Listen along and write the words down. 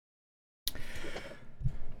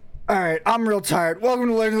All right, I'm real tired. Welcome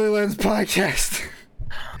to Literally Lens Podcast.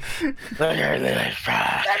 I've been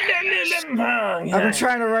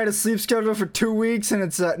trying to write a sleep schedule for 2 weeks and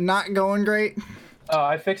it's not going great.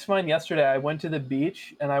 I fixed mine yesterday. I went to the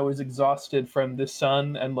beach and I was exhausted from the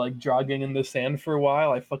sun and like jogging in the sand for a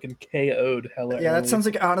while. I fucking KO'd hella Yeah, that early. sounds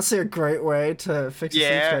like honestly a great way to fix a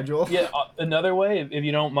sleep schedule. Yeah, another way, if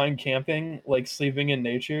you don't mind camping, like sleeping in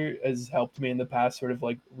nature has helped me in the past sort of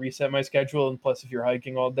like reset my schedule. And plus, if you're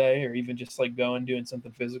hiking all day or even just like going doing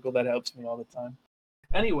something physical, that helps me all the time.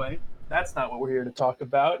 Anyway, that's not what we're here to talk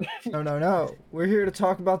about. No. We're here to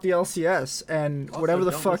talk about the LCS and Also, whatever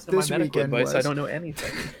the don't fuck listen to my this medical weekend advice. was. I don't know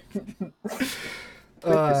anything.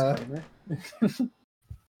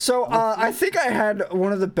 So I think I had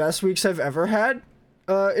one of the best weeks I've ever had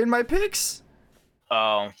in my picks.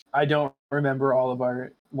 Oh, I don't remember all of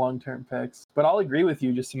our long-term picks, but I'll agree with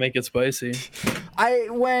you just to make it spicy. I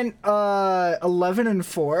went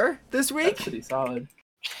 11-4 this week. That's pretty solid.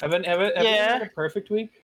 Have you had a perfect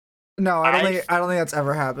week? No, I don't think that's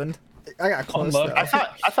ever happened. I got close though. I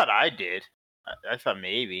thought I did. I thought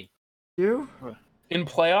maybe. You? In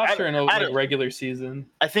playoffs or in a regular season?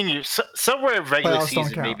 I think you're somewhere in regular Playoffs don't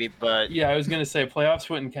season count. maybe, but Yeah, I was gonna say playoffs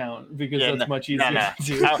wouldn't count because that's much easier no. to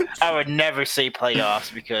do. I would never say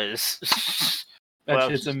playoffs because That playoffs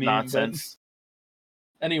shit's a is meme. nonsense.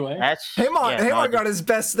 Anyway, Hamon got his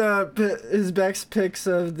best picks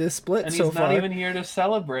of this split and so he's far. not even here to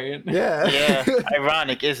celebrate. Yeah. Yeah,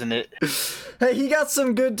 ironic, isn't it? Hey, he got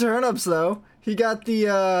some good turnips though. He got the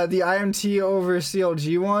IMT over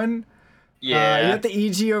CLG one. Yeah. He got the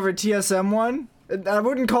EG over TSM one. I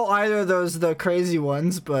wouldn't call either of those the crazy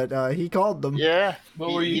ones, but he called them. Yeah.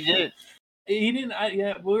 What were you? He did. He didn't. I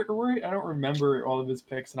don't remember all of his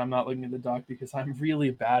picks, and I'm not looking at the doc because I'm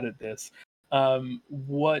really bad at this.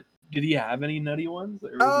 What did he have? Any nutty ones?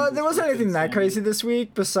 There wasn't anything that crazy this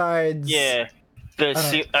week besides. Yeah. I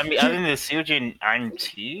think the CLG and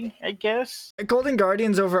IMT, I guess. Golden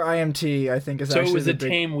Guardians over IMT, I think is So actually it was a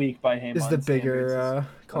tame week by him. is the bigger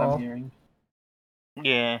call. I'm hearing.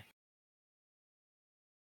 Yeah.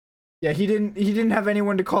 Yeah, he didn't have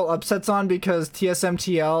anyone to call upsets on because TSM,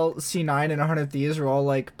 TL, C9, and 100 Thieves were all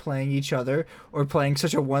like playing each other or playing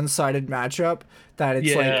such a one-sided matchup that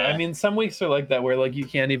it's like. I mean, some weeks are like that where like you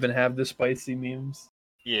can't even have the spicy memes.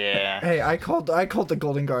 Yeah. Hey, I called the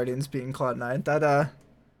Golden Guardians being Cloud9. That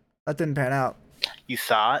didn't pan out. You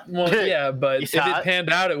saw it? Well, yeah, but if it panned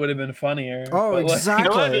out, it would have been funnier. Oh, But, like, exactly. It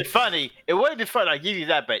would have been funny. It would have been fun. I'll give you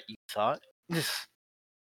that, but you saw it?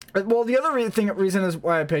 Well, the other reason is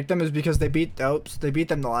why I picked them is because they beat them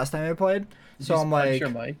the last time they played. Did So you I'm punch like, your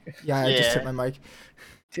mic? yeah, I just hit my mic.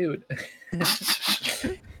 Dude.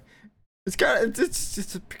 It's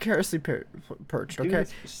precariously perched. Dude, Okay,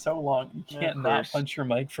 it's for so long. You can't of not course. punch your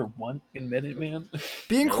mic for 1 minute, man.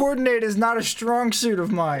 being coordinated is not a strong suit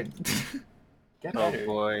of mine. Get Oh better.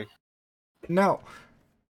 boy. No.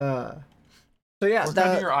 So yeah, Work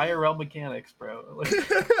on your IRL mechanics, bro. Like,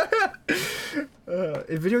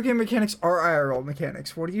 video game mechanics are IRL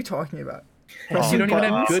mechanics. What are you talking about? you don't even have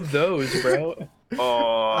God. good those, bro.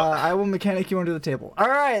 Oh. I will mechanic you under the table. All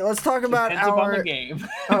right, let's talk about Depends upon the our game.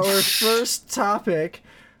 first topic,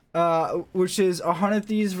 which is 100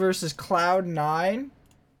 Thieves versus Cloud9.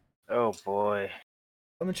 Oh boy.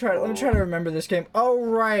 Let me try to remember this game. Oh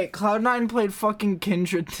right, Cloud9 played fucking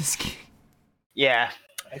Kindred this game. Yeah.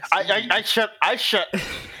 I shut.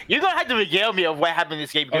 You're gonna have to regale me of what happened in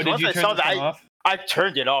this game because Did once you I turn saw this that, one off? I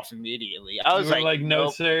turned it off immediately. I was You were like, no,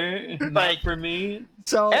 nope. sir, not Like- for me.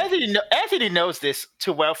 So Anthony knows this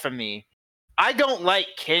too well for me. I don't like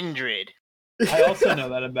Kindred. I also know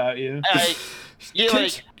that about you.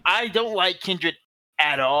 I don't like Kindred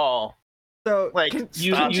at all. so like,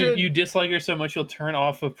 You Kindred- you dislike her so much you'll turn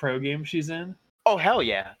off a pro game she's in. Oh hell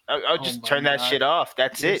yeah! I'll just my turn that God. shit off.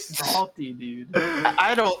 That's You're it. salty, dude.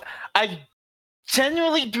 I don't. I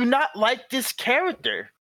genuinely do not like this character.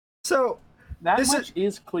 So That This much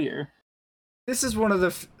is clear. this is one of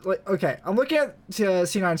the okay. I'm looking at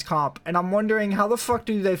C9's comp and I'm wondering how the fuck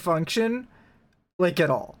do they function, like at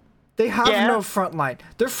all? They have no front line.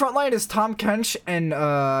 Their front line is Tom Kench and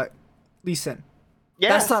Lee Sin. Yeah,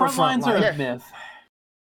 That's not a Front front lines are line. a myth.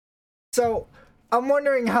 So I'm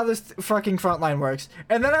wondering how this fucking front line works.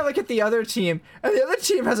 And then I look at the other team, and the other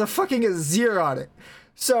team has a fucking Azir on it.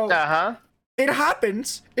 So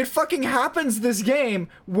it fucking happens this game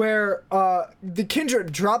where the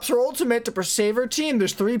Kindred drops her ultimate to save her team.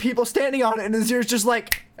 There's 3 people standing on it, and Azir's just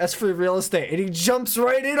like, that's free real estate. And he jumps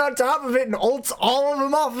right in on top of it and ults all of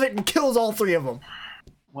them off of it and kills all 3 of them.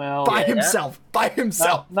 Well, By himself.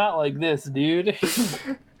 not like this, dude.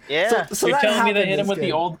 Yeah. So you're that telling me they happened hit him this with the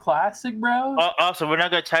game. old classic, bro? Also, we're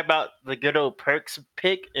not gonna talk about the good old Perks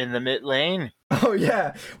pick in the mid lane. Oh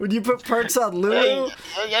yeah, when you put Perks on Lulu.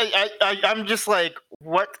 I'm just like,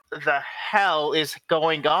 what the hell is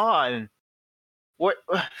going on? What?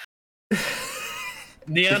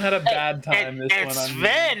 Neon had a bad time this and one.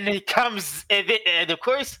 Sven comes, and of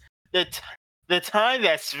course the time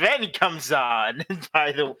that Sven comes on,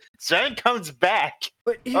 by the way, Sven comes back.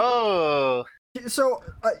 So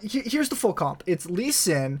here's the full comp. It's Lee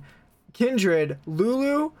Sin, Kindred,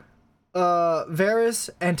 Lulu, Varus,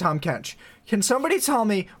 and Tahm Kench. Can somebody tell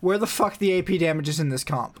me where the fuck the AP damage is in this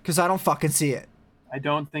comp? Because I don't fucking see it. I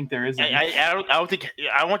don't think there is. I don't think.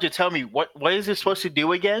 I want you to tell me what is it supposed to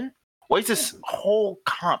do again? What is this whole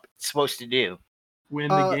comp supposed to do? Win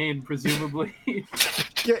the game, presumably.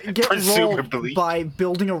 Get rolled by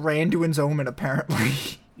building a Randuin's Omen, apparently.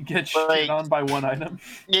 You get shit on by one item.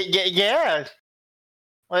 Yeah.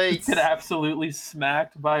 Like, get absolutely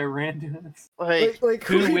smacked by a Randuin. Like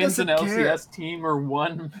who wins an LCS team or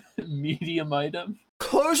one medium item?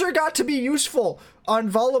 Closure got to be useful on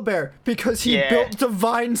Volibear because he built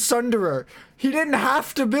Divine Sunderer. He didn't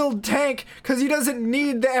have to build tank because he doesn't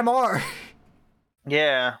need the MR.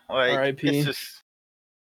 Yeah, like R.I.P.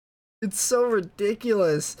 It's so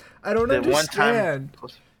ridiculous. I don't understand.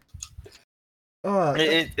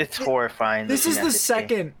 It's horrifying. This is the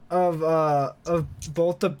second of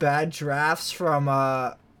both the bad drafts from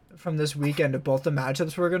this weekend of both the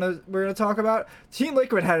matchups we're gonna talk about. Team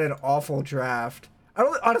Liquid had an awful draft. I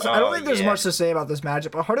don't think there's much to say about this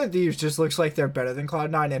matchup. But Heart of Thieves just looks like they're better than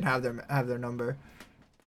Cloud9 and have their number.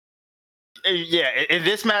 Yeah, in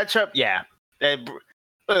this matchup, yeah.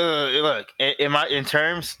 Look, in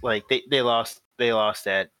terms like they lost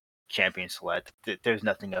at Champion Select. There's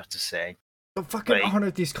nothing else to say. The fucking Heart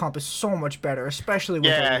of Thieves comp is so much better, especially with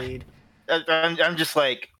the lead. I'm just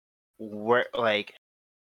like, where, like,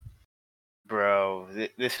 bro,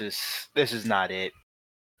 this is not it.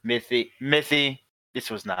 Mithy, this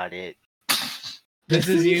was not it. This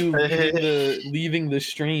is you leaving the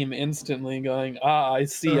stream instantly, going, I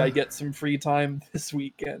see, I get some free time this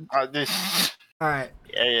weekend. All right.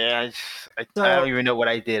 Yeah, I don't even know what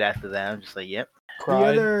I did after that. I'm just like, yep.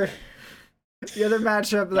 Cried. The other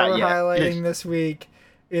matchup that we're highlighting this week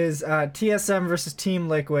is TSM versus Team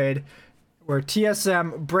Liquid, where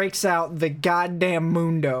TSM breaks out the goddamn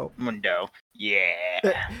Mundo.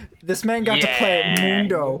 Yeah. This man got to play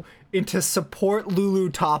Mundo into support Lulu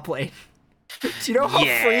top lane. Do you know how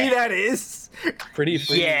free that is? Pretty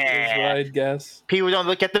free, is what I'd guess. People don't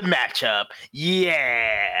look at the matchup.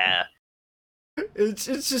 Yeah. It's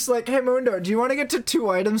just like, hey Mundo, do you want to get to 2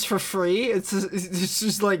 items for free? It's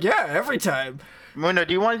just like, yeah, every time. Mundo,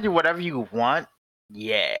 do you want to do whatever you want?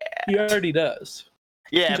 Yeah. He already does.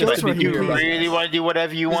 Yeah, but do you really want to do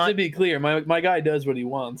whatever you want? To be clear, my guy does what he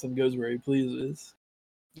wants and goes where he pleases.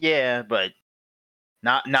 Yeah, but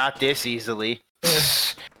not this easily.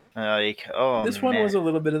 Like, this one was a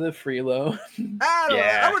little bit of the freelo.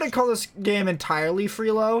 I wouldn't call this game entirely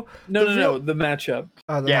freelo. No, the matchup.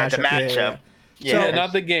 Oh, the matchup. Yeah, so,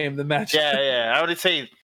 not the game, the matchup. Yeah. I would say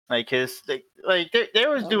like his they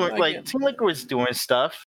was doing like Team Liquid was doing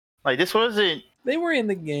stuff. Like this wasn't. They were in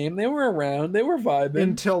the game. They were around. They were vibing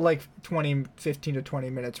until like 15 to 20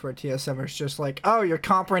 minutes, where TSM is just like, oh, your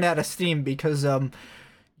comp ran out of steam because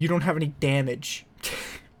you don't have any damage.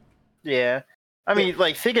 Yeah. I mean,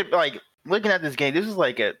 like, looking at this game, this was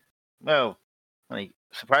like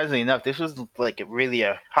surprisingly enough, this was like really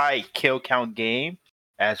a high kill count game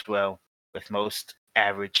as well with most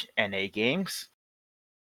average NA games.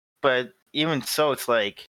 But even so, it's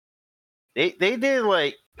like, they did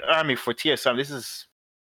like, I mean, for TSM, this is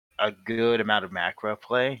a good amount of macro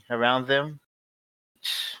play around them.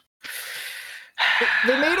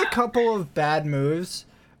 They made a couple of bad moves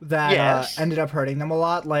that ended up hurting them a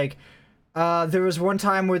lot. Like, there was one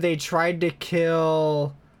time where they tried to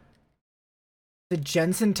kill the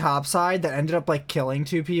Jensen topside that ended up like killing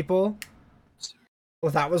 2 people.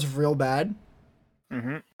 Well, that was real bad.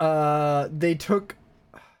 Mm-hmm. They took.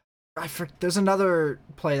 There's another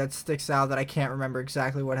play that sticks out that I can't remember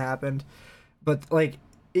exactly what happened, but like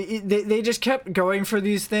they just kept going for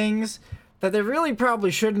these things that they really probably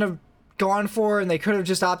shouldn't have gone for, and they could have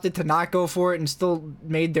just opted to not go for it and still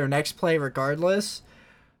made their next play regardless.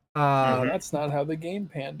 That's not how the game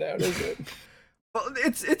panned out, is it? Well,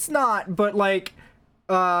 it's not, but like,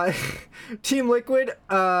 Team Liquid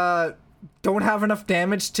don't have enough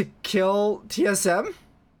damage to kill TSM.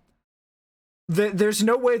 There's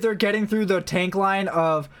no way they're getting through the tank line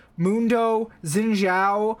of Mundo, Xin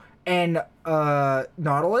Zhao, and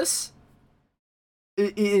Nautilus.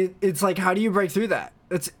 It's like, how do you break through that?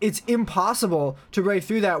 it's impossible to break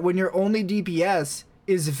through that when your only DPS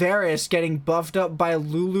is Varus getting buffed up by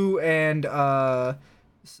Lulu and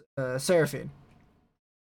Seraphine.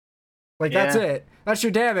 Like, that's it. That's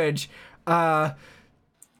your damage.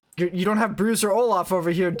 You don't have Bruce or Olaf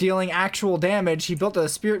over here dealing actual damage. He built a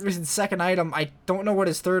Spirit Vision second item. I don't know what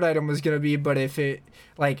his third item was going to be, but if it,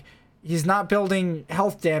 like, he's not building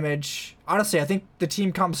health damage. Honestly, I think the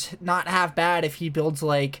team comes not half bad if he builds,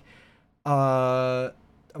 like, a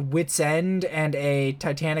Wit's End and a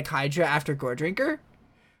Titanic Hydra after Gore Drinker.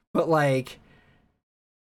 But, like,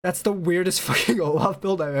 that's the weirdest fucking Olaf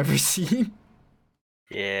build I've ever seen.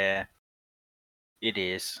 Yeah. It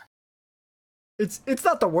is. It's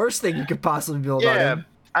not the worst thing you could possibly build on him.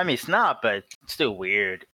 I mean, it's not, but it's still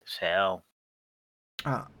weird as hell.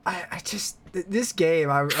 I just, this game,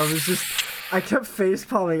 I kept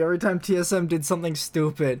facepalming every time TSM did something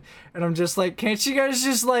stupid. And I'm just like, can't you guys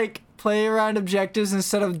just, like, play around objectives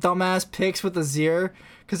instead of dumbass picks with Azir?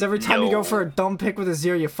 Because every time you go for a dumb pick with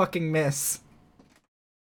Azir, you fucking miss.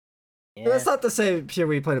 Yeah. That's not to say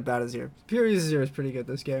Pure played a bad Azir. Pure Azir is pretty good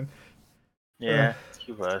this game. Yeah,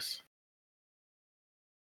 he was.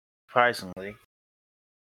 Surprisingly.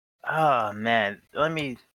 Oh man, let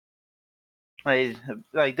me like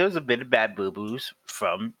there's a bit of bad boo-boos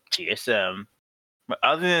from TSM. But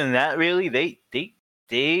other than that, really,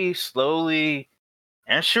 they slowly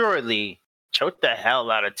and surely choked the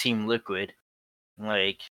hell out of Team Liquid.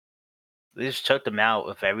 Like, they just choked them out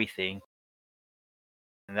of everything.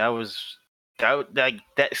 And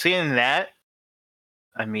seeing that,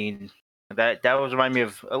 I mean, that was remind me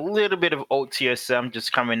of a little bit of old TSM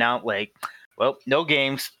just coming out like, well, no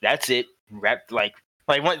games, that's it.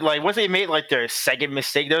 Once they made like their second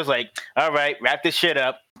mistake, they was like, all right, wrap this shit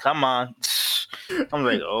up. Come on. I'm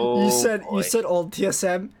like, oh. You said old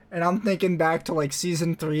TSM, and I'm thinking back to like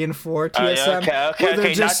season 3 and 4 TSM. Okay,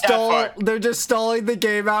 they're just stalling the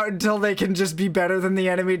game out until they can just be better than the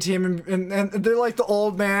enemy team, and they're like the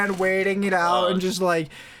old man waiting it out and just like,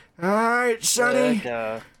 all right, Sonny.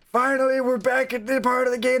 Finally, we're back at the part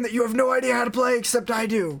of the game that you have no idea how to play, except I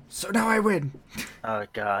do. So now I win. Oh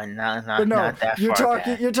god, not that you're far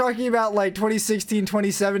talking. back. You're talking about like 2016,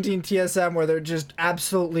 2017 TSM, where they're just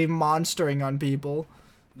absolutely monstering on people.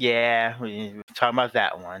 Yeah, we're talking about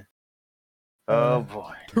that one. Oh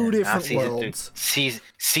boy, two different worlds.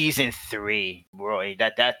 Season 3, Roy.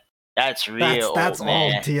 That's real. That's old, all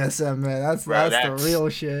man. TSM, man. That's the real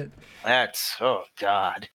shit. That's oh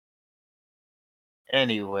god.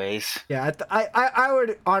 Anyways. Yeah, I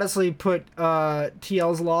would honestly put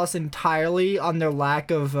TL's loss entirely on their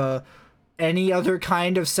lack of any other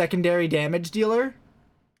kind of secondary damage dealer.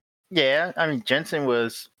 Yeah, I mean Jensen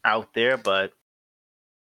was out there, but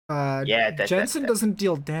Jensen doesn't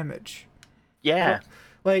deal damage. Yeah.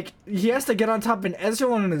 Like, he has to get on top of an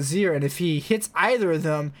Ezreal and an Azir, and if he hits either of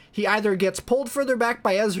them, he either gets pulled further back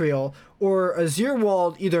by Ezreal, or Azir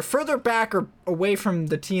walled either further back or away from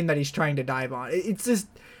the team that he's trying to dive on. It's just...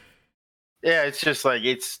 Yeah, it's just like,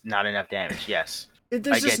 it's not enough damage, yes. I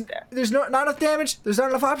get that. There's not enough damage, there's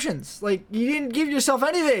not enough options. Like, you didn't give yourself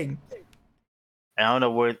anything. I don't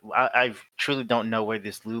know where... I truly don't know where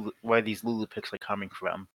these Lulu picks are coming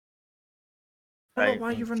from. I don't know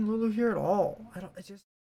why you run Lulu here at all. I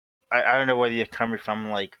don't know where you're coming from.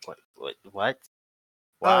 Like, what?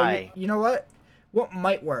 Why? You know what? What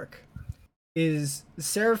might work is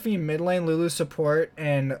Seraphine mid lane, Lulu support,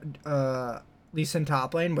 and Lee Sin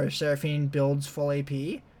top lane, where Seraphine builds full AP.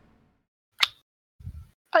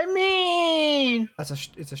 I mean, it's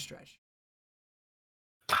a stretch.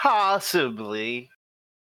 Possibly.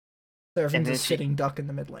 Seraphine's a sitting duck in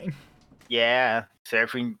the mid lane. Yeah,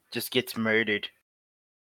 Seraphine just gets murdered.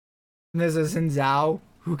 And there's a Xin Zhao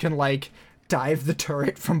who can, like, dive the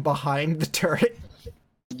turret from behind the turret.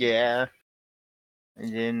 Yeah.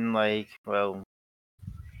 And then, like, well,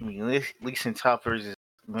 I mean, Lee Sin top versus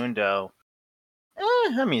Mundo.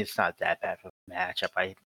 I mean, it's not that bad of a matchup,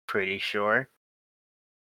 I'm pretty sure.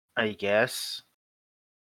 I guess.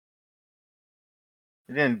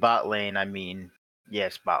 And then bot lane, I mean,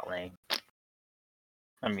 yes, bot lane.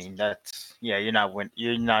 I mean, that's... Yeah, you're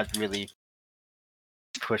not really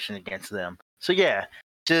pushing against them. So yeah,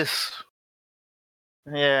 just...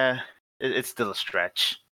 Yeah, it's still a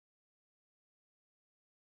stretch.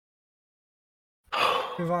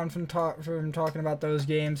 Move on from talking about those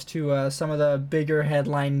games to some of the bigger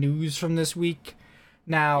headline news from this week.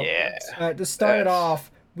 Now, to start it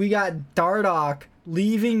off, we got Dardoch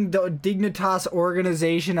leaving the Dignitas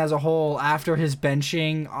organization as a whole after his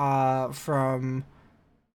benching from...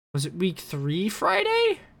 Was it week 3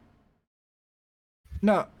 Friday?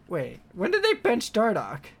 No, wait. When did they bench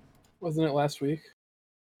Dardoch? Wasn't it last week?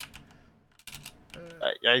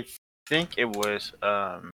 I think it was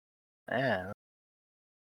yeah.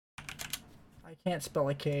 I can't spell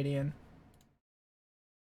Acadian.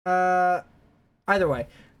 Either way,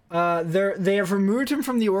 they have removed him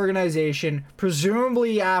from the organization,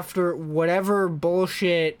 presumably after whatever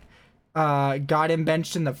bullshit got him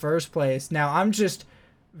benched in the first place. Now I'm just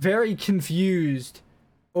very confused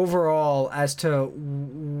overall as to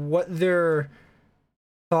what their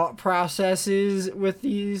thought process is with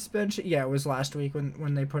these bench. Yeah, it was last week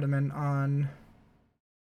when they put him in on.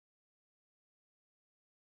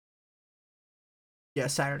 Yeah,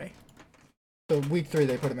 Saturday. So week 3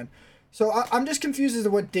 they put him in. So I'm just confused as to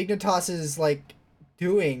what Dignitas is like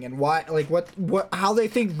doing and why, like what how they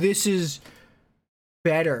think this is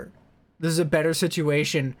better. This is a better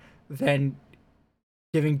situation than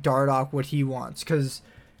giving Dardoch what he wants, because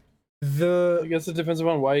I guess it depends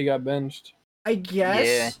upon why he got benched. I guess,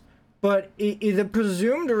 yeah. But the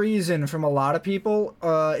presumed reason from a lot of people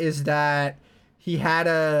is that he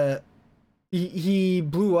had he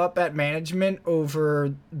blew up at management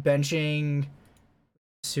over benching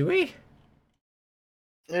Sui?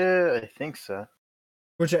 Yeah, I think so.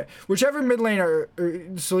 Whichever mid laner,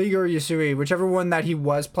 Saliga or Yasui, whichever one that he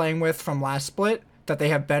was playing with from last split that they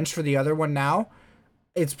have benched for the other one now,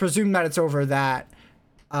 it's presumed that it's over that.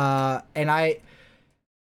 And I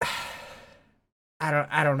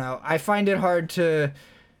don't know. I find it hard to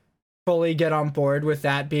fully get on board with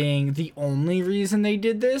that being the only reason they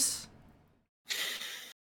did this.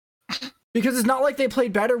 Because it's not like they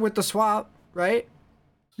played better with the swap, right?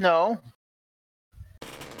 No.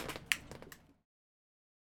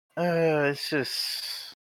 It's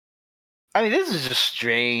just. I mean, this is just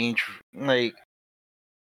strange. Like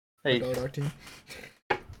I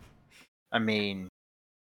mean,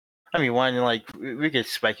 one, like, we could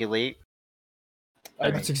speculate.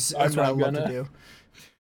 That's what I love to do.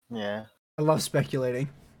 Yeah. I love speculating.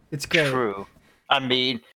 It's great. True. I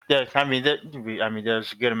mean, there's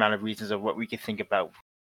a good amount of reasons of what we could think about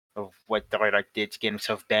of what Dardoch did to get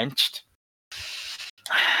himself benched.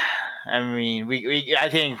 I mean, I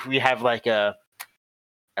think we have like at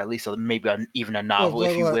least even a novel,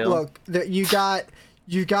 if you will. Look, you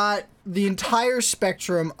got the entire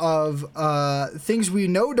spectrum of things we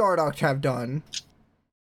know Dardoch have done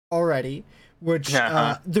already, which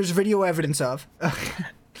there's video evidence of.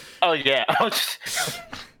 Oh yeah.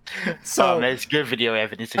 So it's good video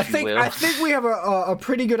evidence, if you will. I think we have a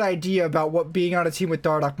pretty good idea about what being on a team with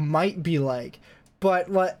Dardoch might be like, but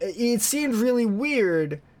it seemed really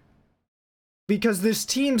weird because this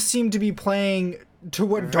team seemed to be playing to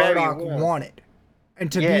what Dardoch wanted,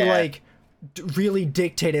 and to be like really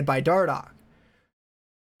dictated by Dardoch.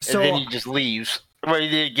 So and then he just leaves, or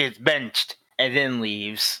he gets benched and then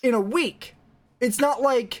leaves in a week. It's not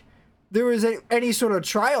like there was any sort of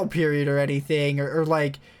trial period or anything, or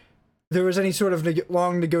like there was any sort of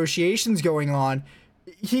long negotiations going on.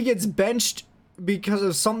 He gets benched because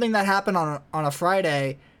of something that happened on a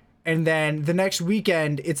Friday, and then the next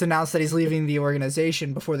weekend it's announced that he's leaving the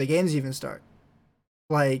organization before the games even start.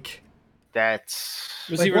 Like,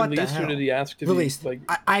 was he released, or did he ask to released? Be,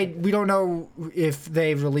 we don't know if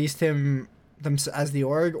they released him as the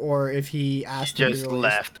org or if he asked to be released.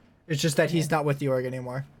 Left. It's just that he's not with the org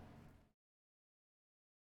anymore.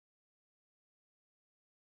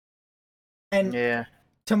 And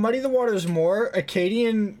to muddy the waters more,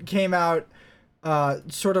 Acadian came out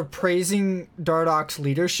sort of praising Dardoch's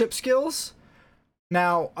leadership skills.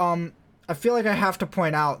 Now, I feel like I have to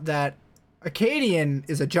point out that Acadian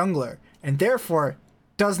is a jungler, and therefore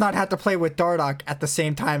does not have to play with Dardoch at the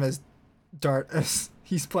same time as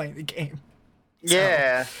he's playing the game.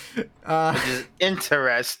 Yeah. Which is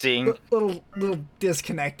interesting. Little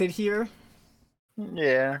disconnected here.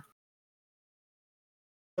 Yeah.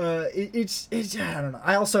 It's I don't know.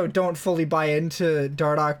 I also don't fully buy into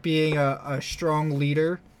Dardoch being a strong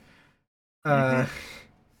leader. It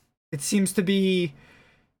seems to be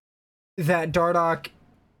that Dardoch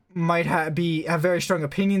might have very strong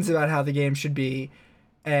opinions about how the game should be,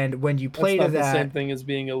 and when you play That's to not that, the same thing as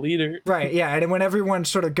being a leader, right? Yeah, and when everyone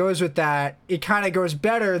sort of goes with that, it kind of goes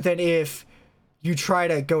better than if you try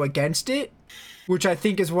to go against it, which I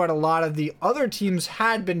think is what a lot of the other teams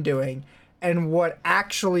had been doing. And what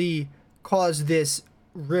actually caused this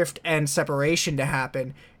rift and separation to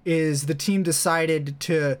happen is the team decided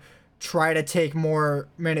to try to take more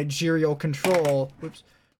managerial control,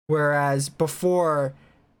 whereas before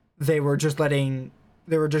they were just going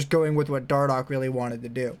with what Dardoch really wanted to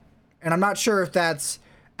do. And I'm not sure if that's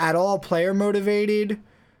at all player motivated.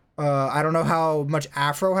 I don't know how much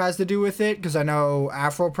Afro has to do with it, because I know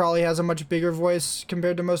Afro probably has a much bigger voice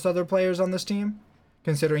compared to most other players on this team,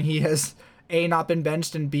 considering he has A, not been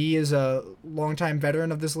benched, and B, is a longtime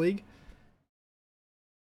veteran of this league.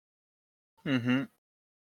 Mm-hmm.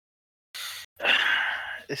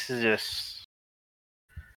 This is just...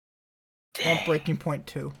 I want Breaking Point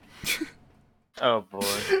 2. Oh, boy.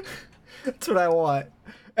 That's what I want.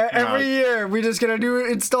 Every year, we just gonna do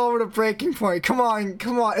an installment of Breaking Point. Come on.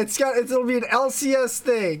 It'll be an LCS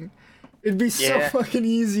thing. It'd be so fucking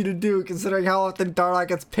easy to do, considering how often Dardoch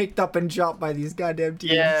gets picked up and dropped by these goddamn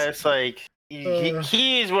teams. Yeah, it's like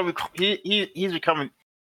he's what he's becoming.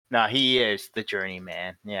 No, he is the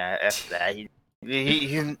journeyman. Yeah, that's that.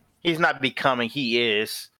 He's not becoming. He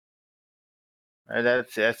is.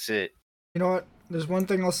 That's it. You know what? There's one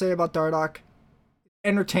thing I'll say about Dardoch.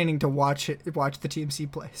 Entertaining to watch the teams he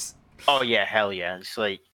plays. Oh yeah, hell yeah! It's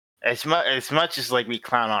like as much as like we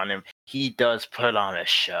clown on him, he does put on a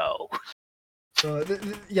show. So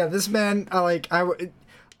this man,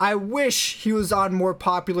 I wish he was on more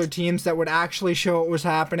popular teams that would actually show what was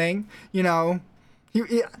happening. You know,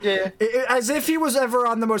 as if he was ever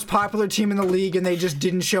on the most popular team in the league and they just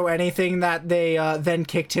didn't show anything that they then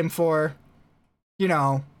kicked him for. You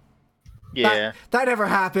know. Yeah. That never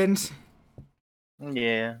happened.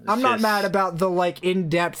 Yeah. I'm not mad about the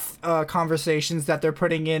in-depth conversations that they're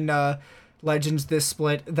putting in Legends this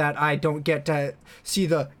split, that I don't get to see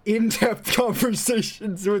the in-depth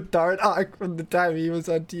conversations with Dardoch from the time he was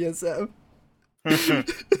on TSM.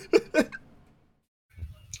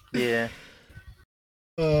 Yeah.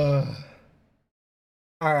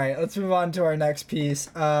 Alright, let's move on to our next piece.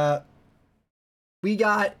 We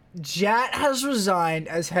got Jat has resigned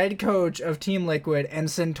as head coach of Team Liquid, and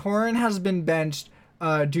Santorin has been benched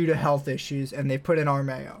due to health issues, and they put in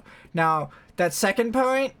Armeo. Now, that second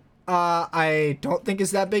point, I don't think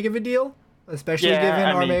is that big of a deal, especially given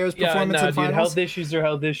Armeo's performance in finals. Dude, health issues are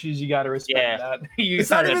health issues. You gotta respect that.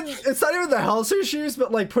 It's not even the health issues,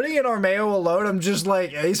 but putting in Armeo alone, I'm just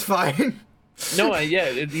he's fine. No,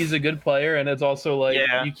 he's a good player, and it's also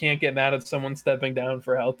you can't get mad at someone stepping down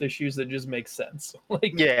for health issues. That just makes sense.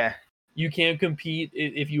 You can't compete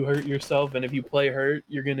if you hurt yourself, and if you play hurt,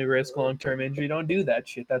 you're gonna risk long-term injury. Don't do that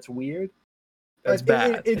shit. That's weird. That's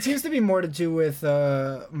bad. It seems to be more to do with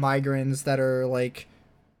migraines that are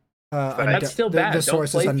that's still bad. The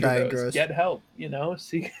source is undiagnosed. Get help.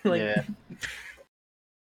 See,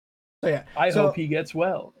 So I hope he gets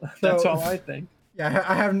well. That's all I think. Yeah,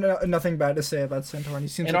 I have nothing bad to say about Santorin. He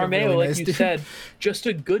seems and like Armeo, really nice you dude. said, just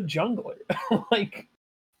a good jungler.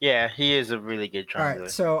 Yeah, he is a really good jungler. All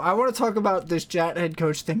right, so I want to talk about this Jat head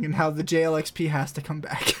coach thing and how the JLXP has to come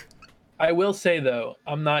back. I will say, though,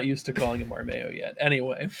 I'm not used to calling him Armeo yet.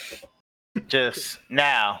 Anyway. Just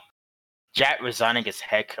now, Jat resigning as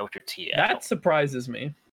head coach of TL. That surprises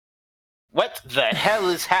me. What the hell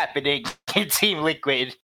is happening in Team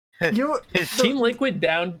Liquid? Team Liquid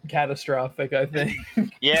down catastrophic, I think.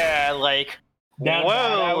 Yeah, down bad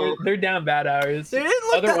hours. They're down bad hours.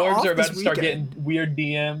 Other orgs are about to start getting weird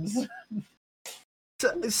DMs.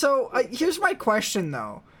 So here's my question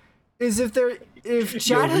though: is if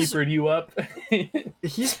Jat has reapered you up,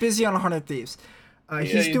 he's busy on 100 Thieves.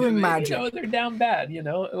 He's doing magic. They're down bad.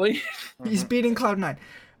 He's beating Cloud9.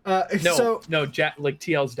 No, Jat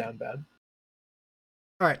TL's down bad.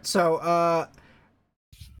 All right, so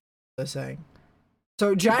saying.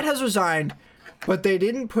 So Jat has resigned, but they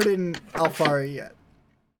didn't put in Alphari yet.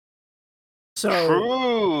 So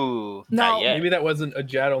true. Now, maybe that wasn't a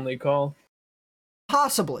Jat only call.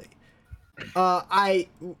 Possibly.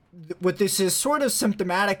 What this is sort of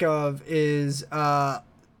symptomatic of is or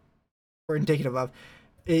indicative of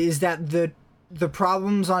is that the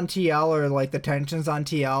problems on TL, or the tensions on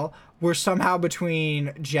TL, were somehow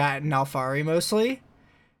between Jat and Alphari mostly.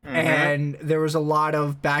 Mm-hmm. And there was a lot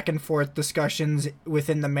of back and forth discussions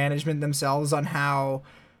within the management themselves on how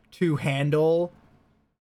to handle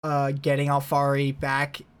getting Alphari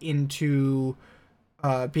back into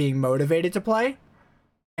being motivated to play.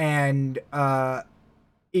 And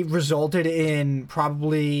it resulted in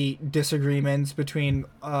probably disagreements between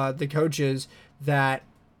the coaches that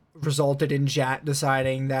resulted in Jat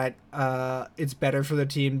deciding that it's better for the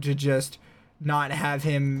team to just not have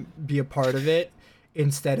him be a part of it,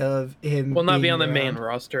 instead of him not be on the main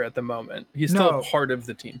roster at the moment. He's still a part of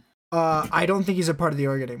the team. I don't think he's a part of the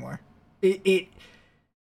org anymore.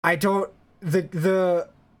 I don't the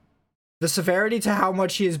severity to how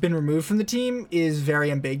much he has been removed from the team is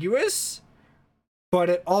very ambiguous, but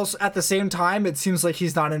it also at the same time it seems like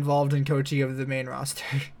he's not involved in coaching of the main roster.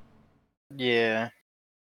 Yeah.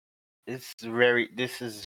 This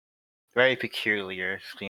is very peculiar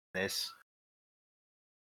seeing this.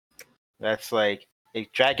 That's if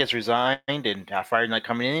Jack gets resigned and Alphari's not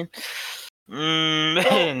coming in,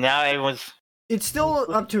 Now everyone's. It's still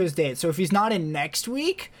up to his date. So if he's not in next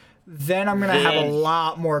week, then I'm gonna have a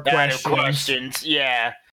lot more questions.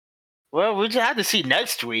 Yeah. Well, we just have to see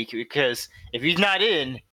next week because if he's not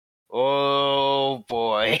in, oh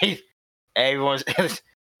boy, everyone's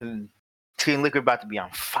Team Liquid about to be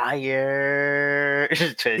on fire.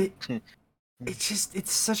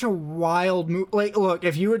 It's such a wild move. Like, look,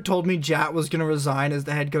 if you had told me Jat was gonna resign as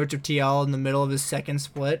the head coach of TL in the middle of his second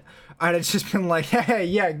split, I'd have just been like, hey,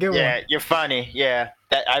 yeah, good one. Yeah, you're funny. Yeah,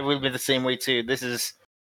 that I would have been the same way too. This is,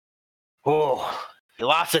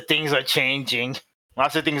 lots of things are changing.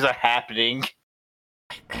 Lots of things are happening.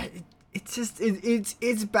 It's just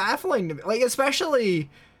it's baffling to me. Like, especially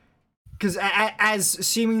because as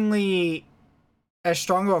seemingly as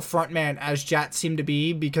strong of a frontman as Jat seemed to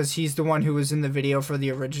be, because he's the one who was in the video for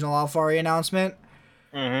the original Alphari announcement.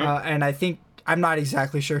 And I think, I'm not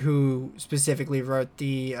exactly sure who specifically wrote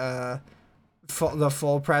the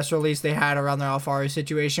full press release they had around the Alphari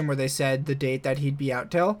situation where they said the date that he'd be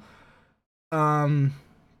out till.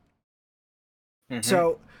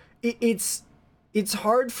 So it's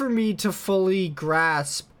hard for me to fully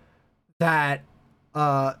grasp that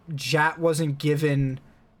Jat wasn't given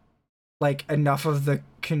like enough of the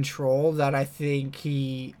control that I think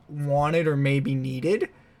he wanted or maybe needed.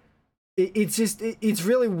 It's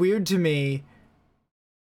really weird to me,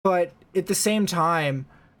 but at the same time,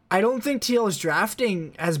 I don't think TL's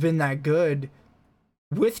drafting has been that good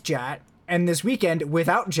with Jat, and this weekend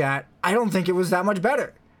without Jat, I don't think it was that much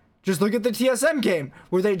better. Just look at the TSM game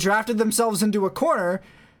where they drafted themselves into a corner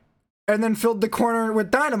and then filled the corner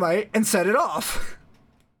with dynamite and set it off.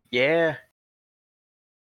 Yeah.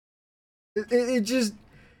 It just,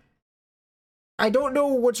 I don't know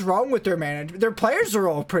what's wrong with their management. Their players are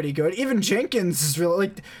all pretty good. Even Jenkins is really,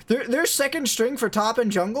 like, their second string for top and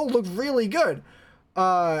jungle looked really good.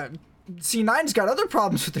 C9's got other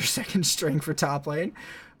problems with their second string for top lane.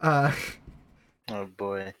 Oh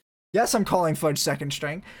boy. Yes, I'm calling Fudge second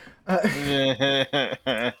string.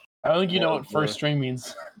 I don't think you know what first string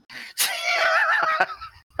means.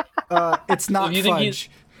 It's not Fudge.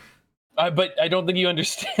 But I don't think you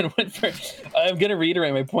understand what. I'm gonna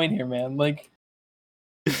reiterate my point here, man. Like,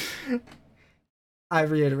 I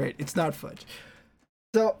reiterate, it's not Fudge.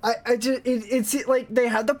 So I just it's like they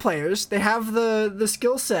have the players, they have the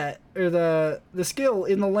skill set or the skill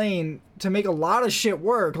in the lane to make a lot of shit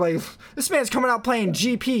work. Like, this man's coming out playing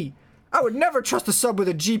GP. I would never trust a sub with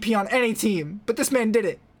a GP on any team, but this man did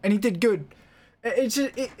it, and he did good. It's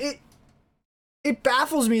just, it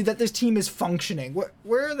baffles me that this team is functioning.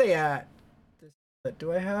 Where are they at?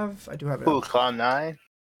 Do I have? I do have it. Who, Cloud9?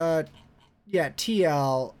 Yeah,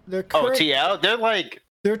 TL. TL?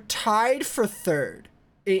 They're tied for third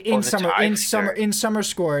in summer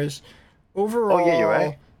scores. Overall. Oh yeah, you're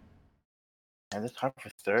right. And they're tied for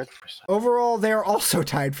third for some. Overall, they're also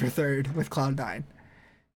tied for third with Cloud9.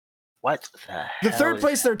 What the third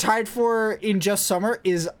place they're tied for in just summer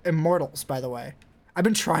is Immortals, by the way. I've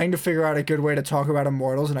been trying to figure out a good way to talk about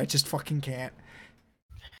Immortals, and I just fucking can't.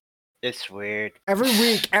 It's weird.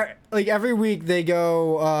 Every week they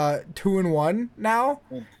go 2-1 now,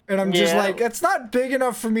 and I'm just like, it's not big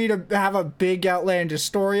enough for me to have a big outlandish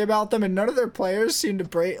story about them, and none of their players seem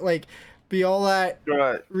to be all that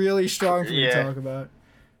really strong for me to talk about.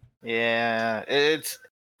 Yeah,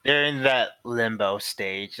 they're in that limbo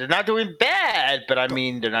stage. They're not doing bad, but I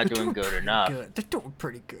mean, they're not doing good enough. They're doing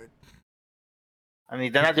pretty good. I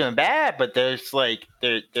mean, they're not doing bad, but there's like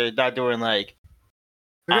they're not doing like.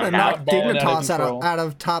 They're gonna knock Dignitas out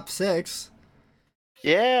of top 6.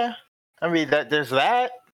 Yeah, I mean there's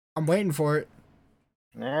that. I'm waiting for it.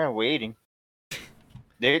 Yeah, waiting.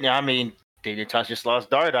 Dignitas just lost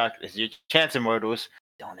Dardoch. This is your chance, Immortals.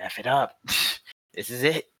 Don't F it up. This is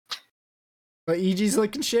it. But EG's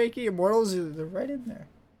looking shaky. Immortals, they're right in there.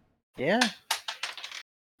 Yeah.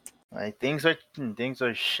 Like things are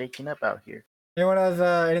shaking up out here. Anyone have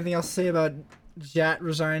anything else to say about Jat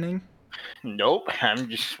resigning? Nope. I'm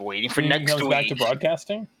just waiting for next week. Back to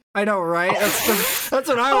broadcasting? I know, right? That's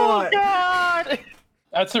what I want. Oh God!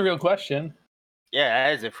 That's a real question. Yeah,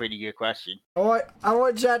 that is a pretty good question. I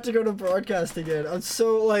want Jat to go to broadcast again. I'm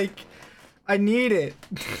so I need it.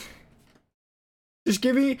 Just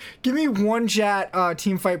give me one Jat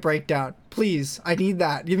team fight breakdown, please. I need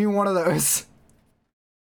that. Give me one of those.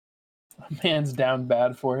 Man's down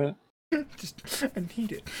bad for it. I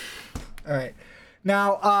need it. All right,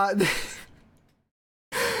 now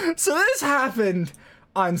so this happened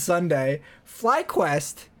on Sunday.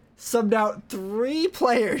 FlyQuest subbed out 3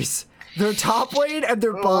 players, their top lane and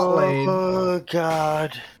their bot lane. Oh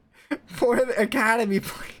God! For the academy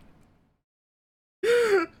play.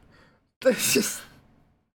 That's just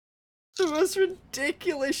the most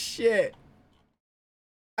ridiculous shit.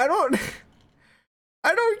 I don't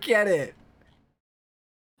get it.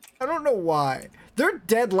 I don't know why. They're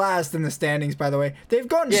dead last in the standings, by the way. They've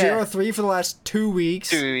gone 0-3 for the last 2 weeks.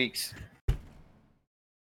 2 weeks.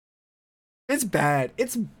 It's bad.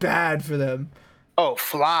 It's bad for them. Oh,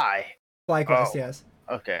 FlyQuest, yes.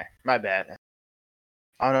 Okay, my bad.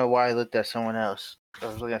 I don't know why I looked at someone else. I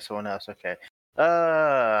was looking at someone else. Okay.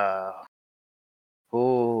 Oh.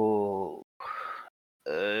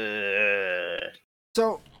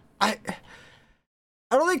 So I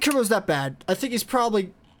don't think Kubo's that bad. I think he's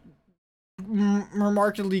probably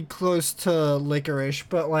remarkably close to Licorice,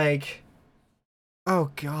 but like,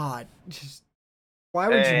 oh god, just why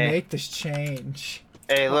would you make this change?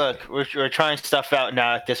 Hey, look, we're trying stuff out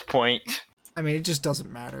now at this point. I mean, it just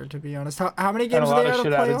doesn't matter, to be honest. How many games are they out of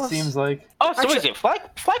playoffs? It seems like. Oh, so is it?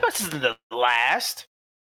 FlyQuest isn't the last.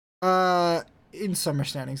 In summer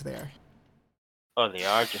standings they are. Oh, they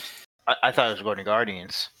are. I thought it was Golden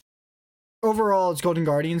Guardians. Overall, it's Golden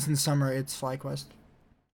Guardians. In summer, it's FlyQuest.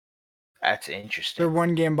 That's interesting. They're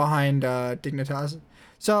 1 game behind Dignitas.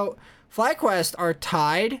 So FlyQuest are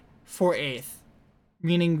tied for 8th,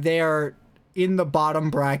 meaning they are in the bottom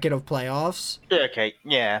bracket of playoffs. Okay,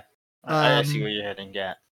 yeah. I see where you're heading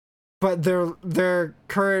at. But their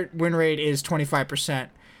current win rate is 25%.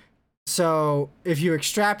 So if you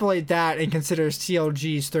extrapolate that and consider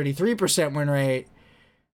CLG's 33% win rate,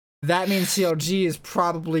 that means CLG is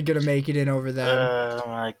probably going to make it in over them. Oh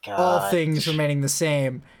my god. All things remaining the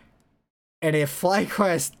same. And if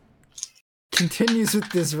FlyQuest continues with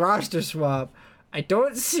this roster swap, I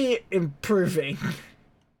don't see it improving.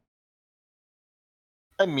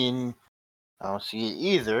 I mean, I don't see it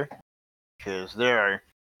either. Because they're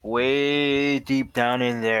way deep down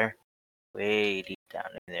in there. Way deep down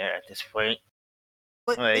in there at this point.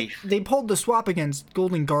 But they pulled the swap against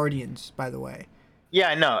Golden Guardians, by the way. Yeah,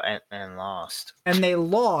 I know, and lost. And they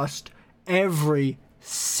lost every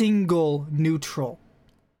single neutral.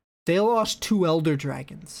 They lost 2 Elder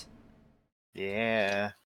Dragons.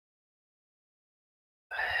 Yeah.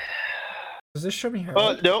 Does this show me her?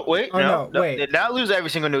 Oh, no, wait, no, wait. They did not lose every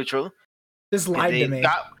single neutral. This lied to me.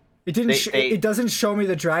 It didn't. It doesn't show me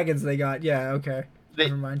the dragons they got. Yeah, okay.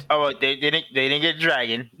 Never mind. Oh, they didn't get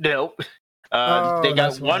dragon. Nope. They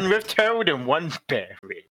got 1 Rift Herald and 1 Bear.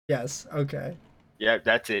 Yes. Okay. Yeah,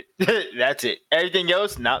 that's it. That's it. Everything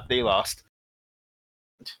else, they lost.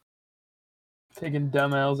 Taking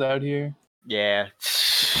dumb L's out here. Yeah.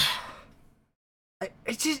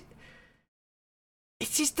 It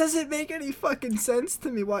just doesn't make any fucking sense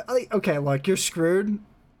to me. Why? Like, okay, look, you're screwed.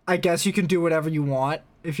 I guess you can do whatever you want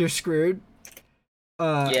if you're screwed.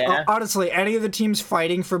 Yeah. Honestly, any of the teams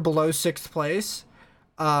fighting for below 6th place,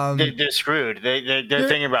 they're screwed. They're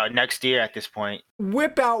thinking about next year at this point.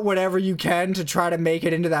 Whip out whatever you can to try to make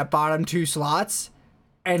it into that bottom 2 slots,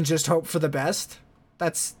 and just hope for the best.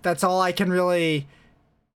 That's all I can really.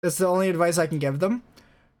 That's the only advice I can give them,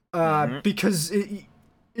 because it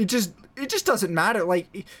just doesn't matter.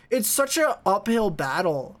 Like, it's such a uphill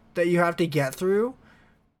battle that you have to get through,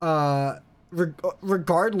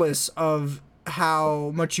 regardless of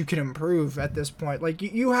how much you can improve at this point. Like,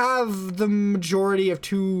 you have the majority of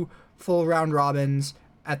 2 full round robins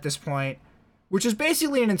at this point, which is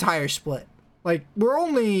basically an entire split. Like, we're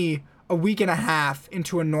only a week and a half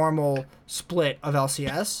into a normal split of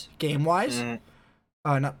LCS game wise.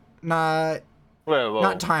 Not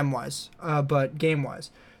time wise, but game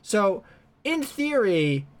wise. So in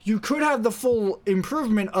theory, you could have the full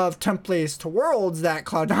improvement of 10th place to Worlds that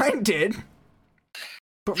Cloud9 did.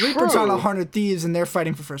 But Reaper's on 100 Thieves and they're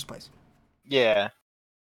fighting for 1st place. Yeah.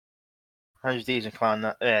 100 Thieves and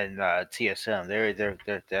Cloud9 and TSM, they're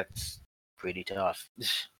that's pretty tough.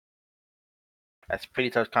 That's pretty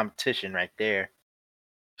tough competition right there.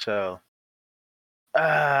 So,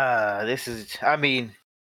 this is, I mean,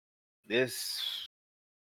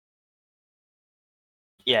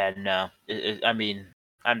 yeah, no. I mean,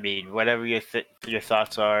 whatever your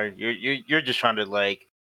thoughts are, you're just trying to like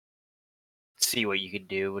see what you can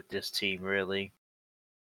do with this team, really.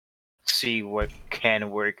 See what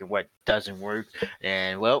can work and what doesn't work,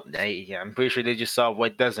 and well, I'm pretty sure they just saw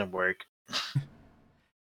what doesn't work.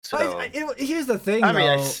 So here's the thing,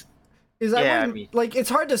 like, it's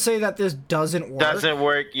hard to say that this doesn't work. Doesn't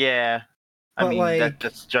work, yeah. I mean, like,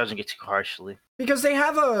 that judging it too harshly. Because they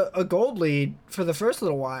have a gold lead for the first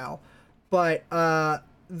little while, but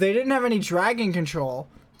they didn't have any dragon control.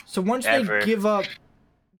 So once they give up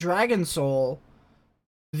Dragon Soul,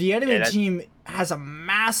 the enemy team has a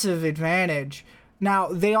massive advantage. Now,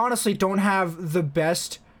 they honestly don't have the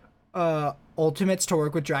best ultimates to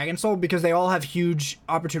work with Dragon Soul because they all have huge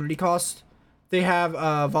opportunity costs. They have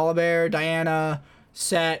Volibear, Diana,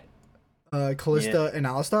 Set, Kalista, and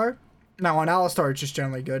Alistar. Now on Alistar, it's just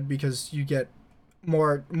generally good because you get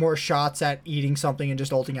more shots at eating something and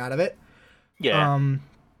just ulting out of it. Yeah.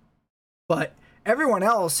 But everyone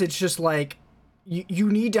else, it's just like you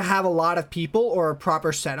need to have a lot of people or a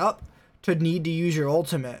proper setup to need to use your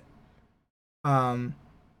ultimate.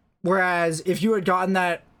 Whereas if you had gotten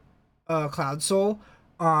that Cloud Soul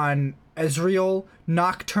on Ezreal,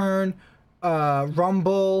 Nocturne,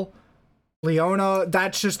 Rumble, Leona,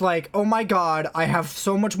 that's just like, oh my god, I have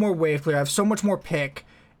so much more wave clear, I have so much more pick.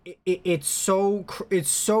 It's so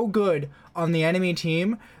good on the enemy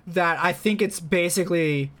team that I think it's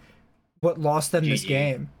basically what lost them this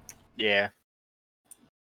game. Yeah.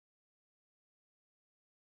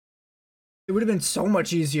 It would have been so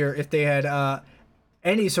much easier if they had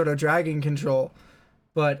any sort of dragon control.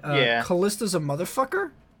 But Kallista's a motherfucker.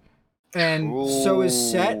 And so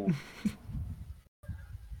is Set.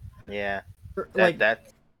 Yeah. Like,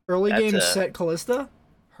 early game Set Kallista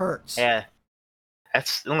hurts. Yeah.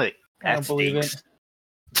 That's only. I don't believe it.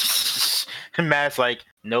 Matt's like,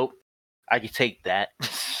 nope, I can take that.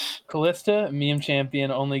 Kalista, meme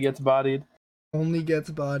champion, only gets bodied. Only gets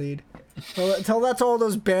bodied. Tell that to all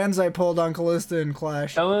those bans I pulled on Kalista in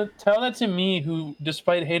Clash. Tell that to me, who,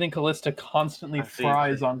 despite hating Kalista, constantly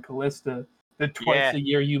fries on Kalista. The twice a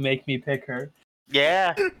year you make me pick her.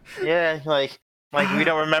 Yeah, like we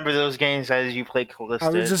don't remember those games as you play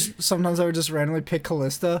Kalista. Sometimes I would just randomly pick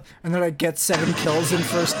Kalista, and then I'd get 7 kills in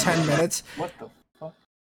first 10 minutes. What the fuck?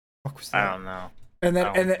 I don't know. And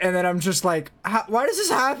then I'm just like, why does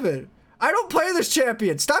this happen? I don't play this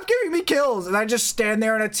champion. Stop giving me kills. And I just stand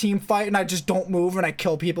there in a team fight, and I just don't move, and I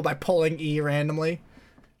kill people by pulling E randomly.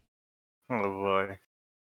 Oh boy.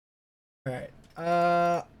 All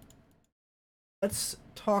right. Let's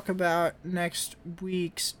talk about next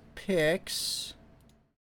week's picks.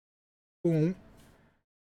 Boom.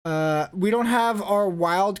 We don't have our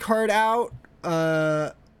wild card out.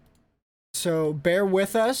 So bear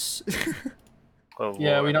with us.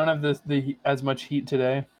 Yeah, we don't have the as much heat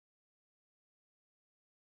today.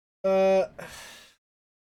 I'm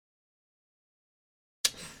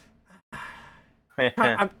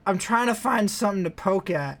trying to find something to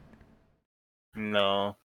poke at.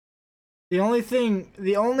 No. The only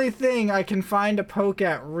thing I can find to poke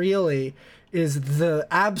at really is the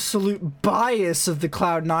absolute bias of the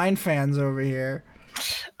Cloud9 fans over here.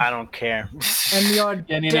 I don't care. And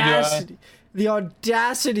the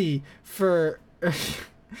audacity for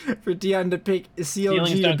Dion to pick CLG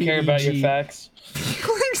Feelings to don't beat care EG. about your facts.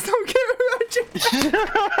 Feelings don't care about your facts.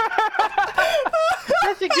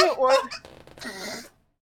 That's a good one.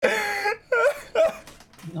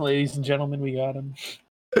 Ladies and gentlemen, we got him.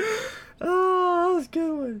 Oh, that was a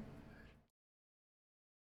good one.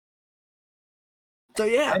 So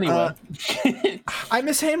yeah, anyway. I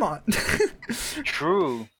miss Hamon.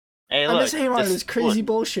 True. Hey, I miss Hamon. This crazy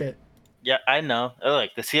bullshit. Yeah, I know.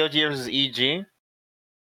 Look, the CLG versus EG.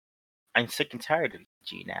 I'm sick and tired of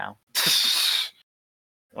EG now.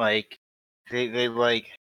 Like, they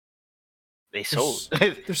sold.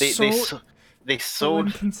 They sold.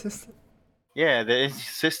 Inconsistent. Yeah, they're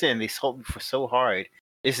inconsistent. They sold me for so hard.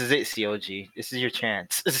 This is it, CLG. This is your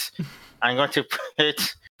chance. I'm going to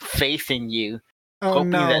put faith in you. Oh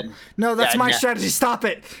no, that's my strategy. Stop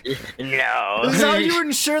it. No. This is how you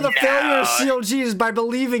ensure the failure of CLG is by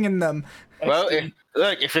believing in them. Well,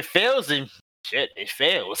 if it fails, then shit, it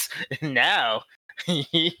fails. Now,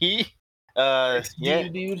 XDD, yeah,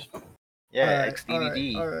 dude. Yeah,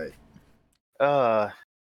 XDD. All right.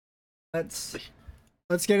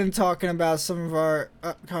 Let's get into talking about some of our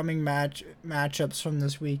upcoming matchups from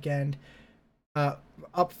this weekend.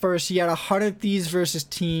 Up first, you got 100 Thieves versus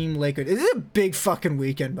Team Liquid. This is a big fucking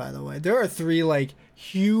weekend, by the way. There are 3 like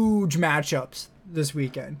huge matchups this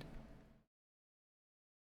weekend.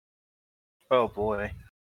 Oh boy.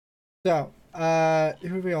 So, who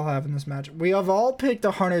do we all have in this match? We have all picked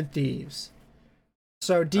 100 Thieves.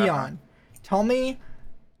 So, Dion, tell me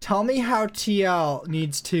how TL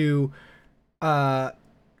needs to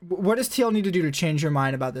what does TL need to do to change your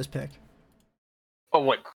mind about this pick? Oh,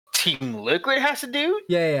 what Team Liquid has to do?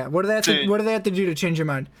 Yeah. What do they have to do to change your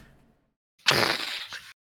mind?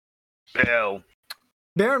 Bill.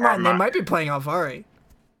 Bear in mind, they might be playing Alvari.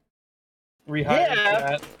 Rehire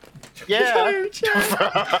that. Yeah.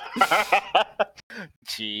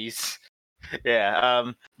 Jeez.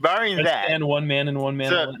 Yeah. Barring that. And one man and one man.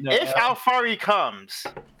 So if Alfari comes,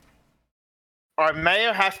 our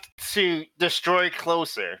mayor has to destroy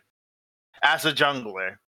Closer as a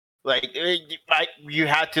jungler. Like you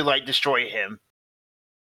had to like destroy him.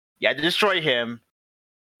 You had to destroy him.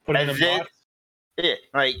 Put him in a box.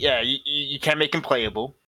 Yeah, you can't make him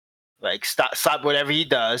playable. Like stop whatever he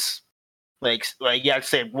does. Like you have to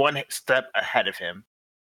stay one step ahead of him.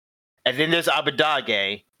 And then there's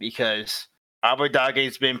Abbedagge, because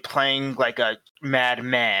Abbedagge's been playing like a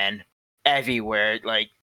madman everywhere. Like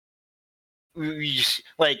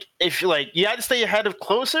if you have to stay ahead of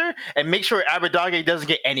closer and make sure Abbedagge doesn't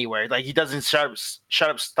get anywhere. Like he doesn't set up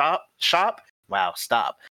shop.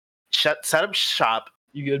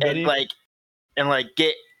 You good, buddy? And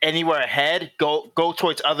get anywhere ahead. Go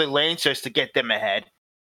towards other lanes just to get them ahead.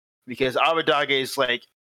 Because Abbedagge is like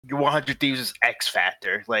your 100 Thieves' X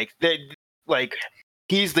factor.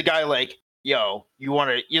 He's the guy. Like, yo, you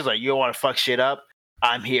want to fuck shit up?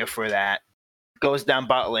 I'm here for that. Goes down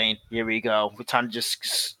bot lane. Here we go. We're time to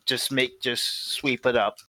just sweep it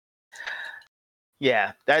up.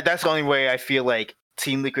 Yeah, that's the only way I feel like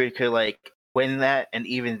Team Liquid could like win that, and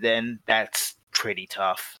even then, that's pretty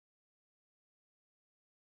tough.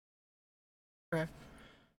 Okay.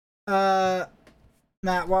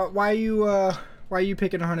 Matt, why are you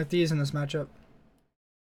picking 100 Thieves in this matchup?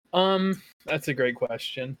 That's a great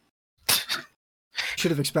question. Should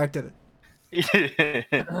have expected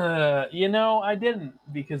it. I didn't,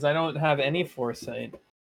 because I don't have any foresight.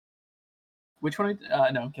 Which one?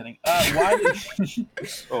 No, I'm kidding. Why did...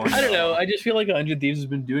 I don't know. I just feel like 100 Thieves has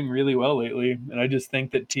been doing really well lately, and I just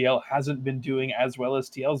think that TL hasn't been doing as well as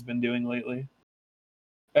TL's been doing lately.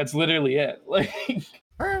 That's literally it. Like,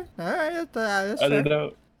 all right, that's I don't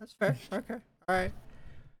know. That's fair. Okay, all right.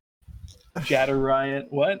 Chat or Riot?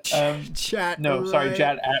 What? Chat. No, sorry, Riot.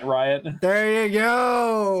 Chat at Riot. There you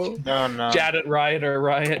go. No. Chat at Riot or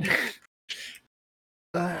Riot.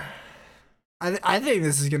 I think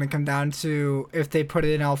this is gonna come down to if they put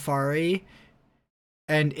it in Alphari,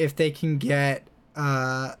 and if they can get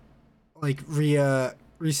resituated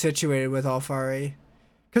with Alphari,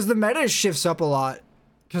 because the meta shifts up a lot,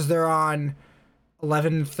 because they're on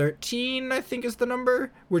 11-13, I think is the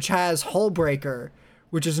number, which has Hullbreaker,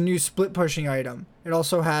 which is a new split pushing item. It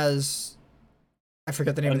also has, I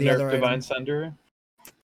forget the name of the other Divine item. Sunder.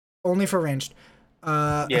 Only for ranged.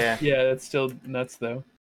 Yeah, that's still nuts though.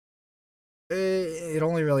 It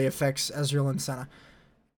only really affects Ezreal and Senna.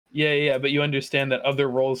 Yeah, but you understand that other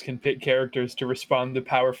roles can pick characters to respond to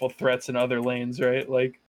powerful threats in other lanes, right?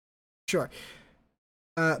 Like, sure.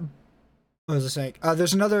 What was I saying?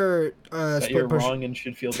 There's another you're wrong and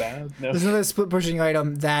should feel bad. No. There's another split pushing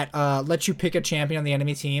item that lets you pick a champion on the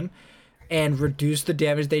enemy team and reduce the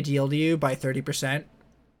damage they deal to you by 30%.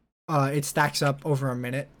 It stacks up over a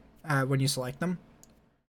minute when you select them,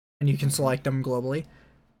 and you can select them globally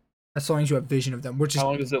as long as you have vision of them. Which is how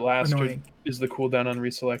long does it last? Annoying. Is the cooldown on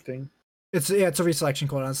reselecting? It's a reselection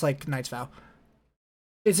cooldown. It's like Knight's Vow.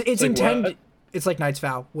 It's like intended. What? It's like Knight's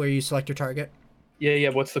Vow where you select your target. Yeah.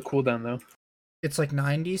 What's the cooldown though? It's like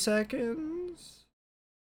 90 seconds.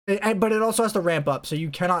 But it also has to ramp up, so you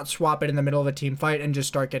cannot swap it in the middle of a team fight and just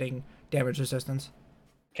start getting damage resistance.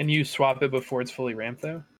 Can you swap it before it's fully ramped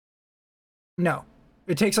though? No.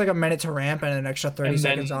 It takes like a minute to ramp and an extra 30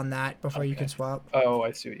 seconds on that before you can swap. Oh,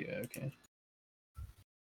 I see what you... Okay.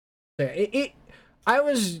 Yeah, I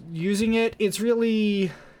was using it. It's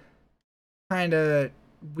really kind of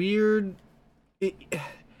weird.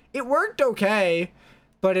 It worked okay,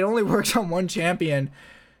 but it only works on one champion.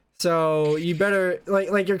 So you better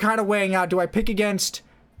like you're kind of weighing out, do I pick against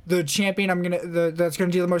the champion that's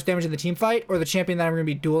gonna deal the most damage in the team fight, or the champion that I'm gonna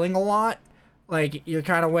be dueling a lot? Like, you're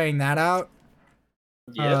kind of weighing that out.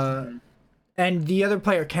 Yeah. And the other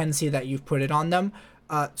player can see that you've put it on them.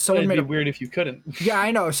 Someone It'd be weird if you couldn't. Yeah,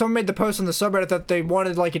 I know. Someone made the post on the subreddit that they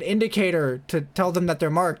wanted like an indicator to tell them that they're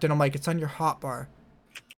marked, and I'm like, it's on your hotbar.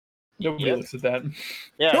 Nobody looks at that.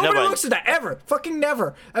 Yeah, Nobody looks at that ever. Fucking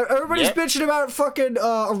never. Everybody's bitching about fucking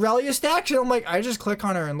Aurelia stacks, and I'm like, I just click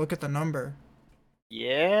on her and look at the number.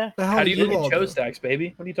 Yeah. The hell How do you look all at Cho do? stacks,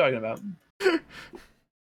 baby? What are you talking about?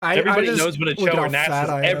 Everybody knows when a Cho or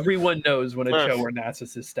Nasus. Everyone knows when a Cho or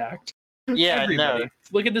Nasus is stacked. Yeah, Everybody. no.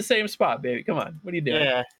 Look at the same spot, baby. Come on. What are you doing?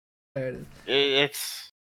 Yeah. There it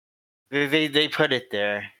is. It's they put it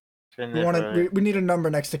there. We need a number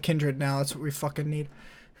next to Kindred now. That's what we fucking need.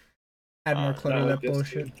 Add more clutter to that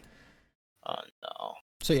bullshit. Dude. Oh no.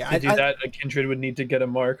 So yeah, to do that, a Kindred would need to get a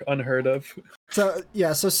mark unheard of. So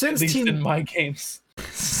yeah, so since at least in my games,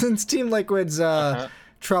 since Team Liquid's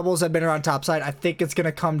troubles have been around topside, I think it's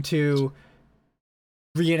gonna come to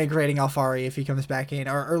reintegrating Alphari if he comes back in,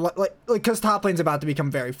 or like because top lane's about to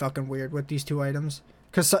become very fucking weird with these two items.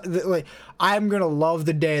 Because like I'm gonna love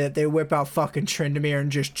the day that they whip out fucking Tryndamere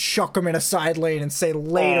and just chuck him in a side lane and say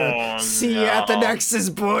later, see you at the Nexus,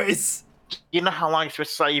 boys. You know how long it's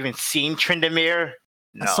since I even seen Tryndamere?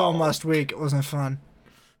 No. I saw him last week. It wasn't fun.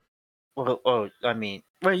 Well, I mean,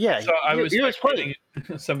 well, yeah. So I was playing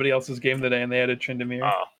somebody else's game today, and they had a Tryndamere.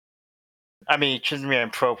 Oh. I mean, Tryndamere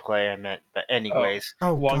and pro player, I meant, but anyways.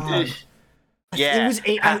 Oh, God. Yeah. It was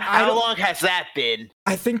how long has that been?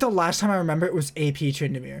 I think the last time I remember it was AP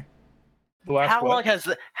Tryndamere. How long has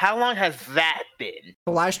that been?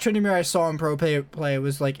 The last Tryndamere I saw in pro play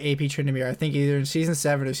was like AP Tryndamere. I think either in season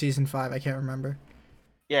 7 or season 5. I can't remember.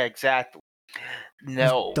 Yeah, exactly.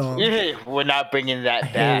 No, we're not bringing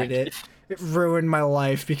that back. I hated it. It ruined my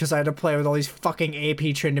life because I had to play with all these fucking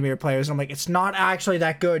AP Tryndamere players. And I'm like, it's not actually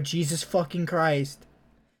that good. Jesus fucking Christ.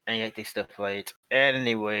 And yet they still play it.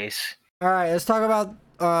 Anyways. All right, let's talk about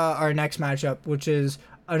our next matchup, which is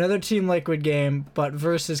another Team Liquid game, but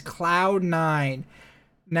versus Cloud9.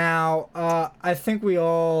 Now, I think we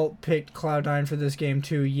all picked Cloud9 for this game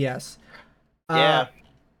too. Yes. Yeah.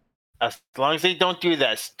 As long as they don't do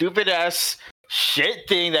that stupid ass shit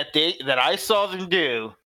thing that I saw them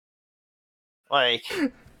do. Like,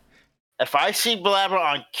 if I see Blabber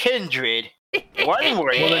on Kindred, one more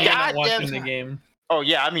well, then you're not watching the game. Oh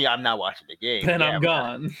yeah, I mean I'm not watching the game. Then I'm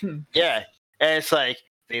gone. Yeah, and it's like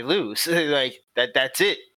they lose. Like that's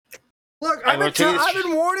it. Look, I've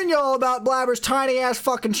been warning y'all about Blabber's tiny ass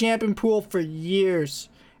fucking champion pool for years.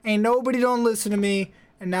 Ain't nobody don't listen to me,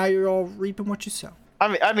 and now you're all reaping what you sow.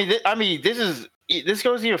 I mean, this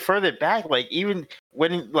goes even further back. Like even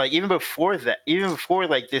before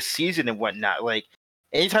like this season and whatnot. Like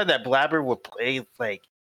anytime that Blabber would play like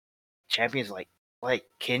champions like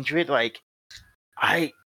Kindred, like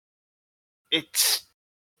it's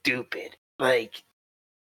stupid. Like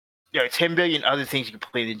there are 10 billion other things you can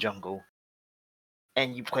play in the jungle,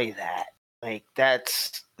 and you play that. Like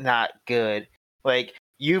that's not good. Like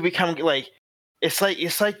you become like. It's like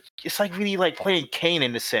really like playing Kayn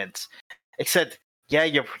in a sense, except yeah,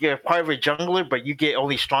 you're part of a jungler, but you get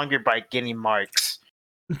only stronger by getting marks.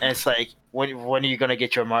 And it's like, when are you gonna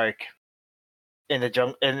get your mark in the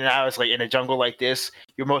jungle? And now it's like in a jungle like this,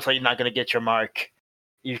 you're most likely not gonna get your mark.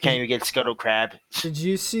 You can't even get Scuttle Crab. Did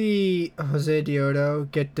you see Jose Diodo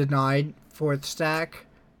get denied 4th stack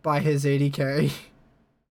by his AD carry?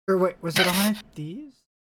 Or wait, was it on these?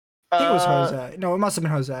 I think it was Jose. No, it must have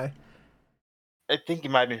been Jose. I think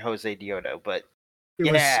it might have been Jose Diodo, but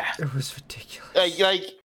it was ridiculous. Like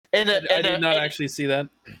I did not actually see that.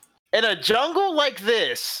 In a jungle like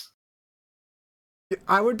this,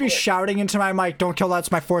 I would be shouting into my mic, "Don't kill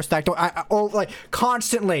that's my 4th stack." Like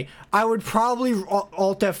constantly. I would probably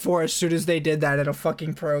alt F4 as soon as they did that in a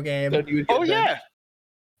fucking pro game. Oh yeah.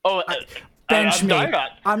 Oh, bench me.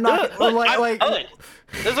 I'm not like.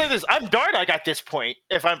 It's like this. I'm Dardoch at this point.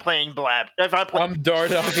 If I'm playing Blab, I'm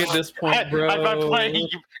Dardoch at this point, bro.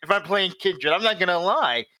 If I'm playing Kindred, I'm not gonna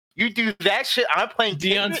lie. You do that shit. I'm playing.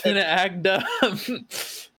 Dion's gonna act up.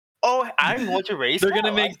 Oh, I'm going to race. They're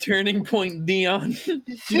gonna make Turning Point Dion.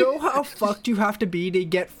 You know how fucked you have to be to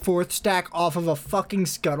get 4th stack off of a fucking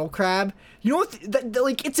Scuttle Crab? You know what?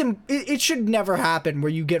 Like it should never happen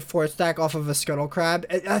where you get 4th stack off of a Scuttle Crab.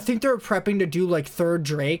 I think they're prepping to do like 3rd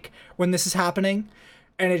Drake when this is happening,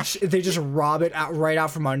 and they just rob it right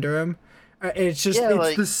out from under him. It's just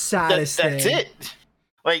it's the saddest thing. That's it.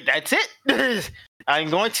 Like that's it.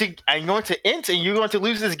 I'm going to int, and you're going to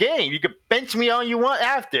lose this game. You can bench me all you want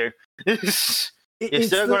after. You're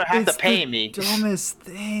still going to have to pay me. Dumbest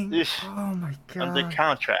thing. Oh my god. Under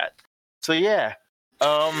contract. So yeah.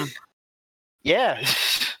 Yeah.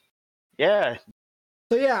 Yeah.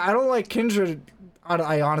 So yeah, I don't like Kindred.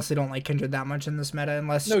 I honestly don't like Kindred that much in this meta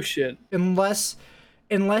unless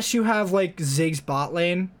you have like Ziggs bot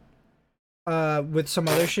lane with some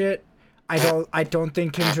other shit. I don't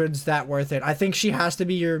think Kindred's that worth it. I think she has to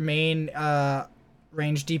be your main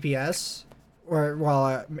range DPS or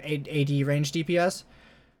AD range DPS.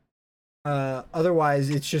 Otherwise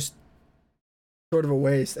it's just sort of a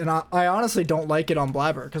waste. And I honestly don't like it on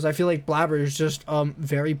Blabber because I feel like Blabber is just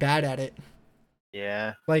very bad at it.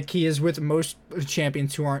 Yeah. Like he is with most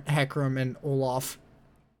champions who aren't Hecarim and Olaf.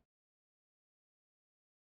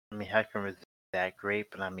 I mean, Hecarim is that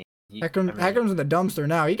great, but I mean, Hecarim's in the dumpster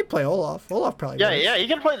now. He can play Olaf. Olaf probably. Yeah, he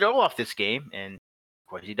can play Olaf this game, and of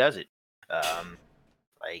course he does it.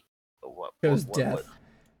 Like what? Death.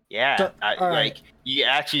 Yeah, So, like you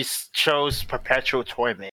actually chose perpetual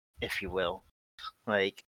torment, if you will.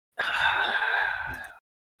 Like.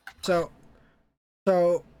 So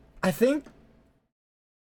I think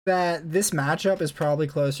that this matchup is probably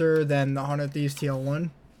closer than the 100 Thieves TL1.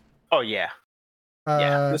 Oh yeah.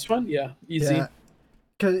 This one, easy. Yeah.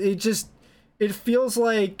 Because it feels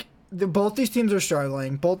like both these teams are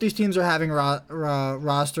struggling. Both these teams are having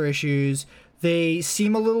roster issues. They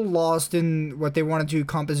seem a little lost in what they want to do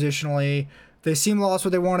compositionally. They seem lost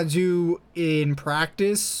what they want to do in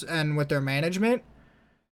practice and with their management.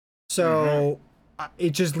 So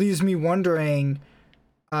it just leaves me wondering,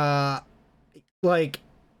 like,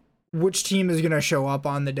 which team is gonna show up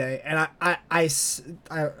on the day. And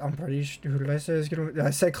I'm pretty sure. Who did I say is gonna?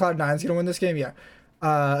 I said Cloud9 is gonna win this game. Yeah.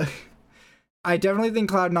 I definitely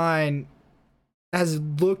think Cloud9 has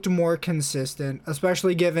looked more consistent,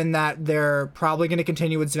 especially given that they're probably going to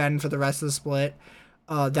continue with Sven for the rest of the split.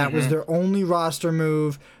 That was their only roster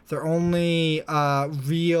move. Their only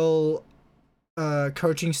real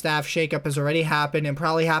coaching staff shakeup has already happened and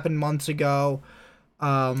probably happened months ago.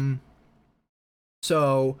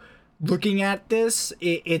 So looking at this,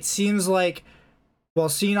 it seems like while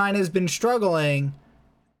C9 has been struggling,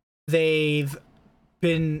 they've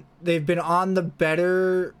been on the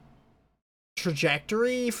better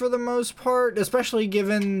trajectory for the most part, especially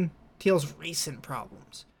given TL's recent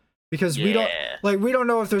problems. Because we don't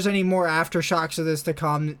know if there's any more aftershocks of this to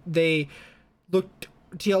come. TL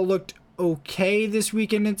looked okay this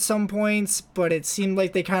weekend at some points, but it seemed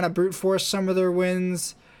like they kind of brute forced some of their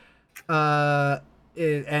wins. And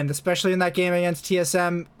especially in that game against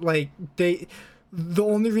TSM, like the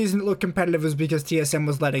only reason it looked competitive was because TSM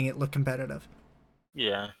was letting it look competitive.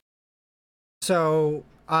 Yeah. So,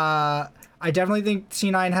 I definitely think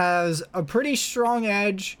C9 has a pretty strong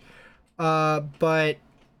edge, but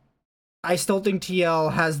I still think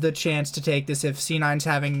TL has the chance to take this if C9's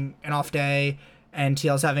having an off day and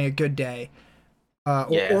TL's having a good day.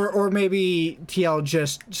 Or maybe TL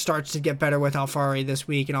just starts to get better with Alphari this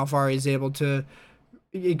week and Alphari is able to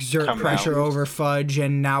exert pressure over Fudge,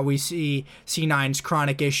 and now we see C9's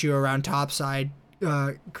chronic issue around topside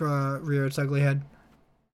rear its ugly head.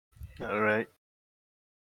 All right.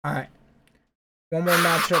 One more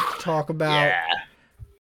matchup to talk about. Yeah.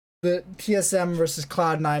 The TSM versus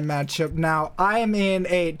Cloud9 matchup. Now, I am in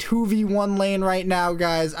a 2v1 lane right now,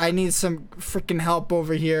 guys. I need some freaking help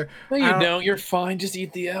over here. No, you don't. You're fine. Just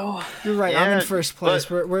eat the L. You're right. Yeah, I'm in first place.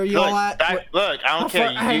 Where are you all at? I don't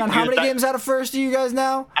care. Hang on. How many games out of first are you guys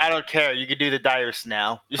now? I don't care. You can do the Dyrus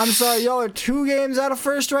now. I'm sorry. Y'all are 2 games out of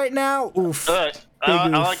first right now? Oof. Look,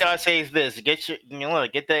 all I gotta say is this: get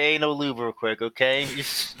the anal lube real quick, okay?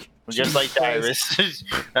 Just like Dyrus.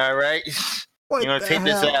 All right. You're gonna take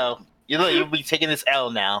this L. You'll be taking this L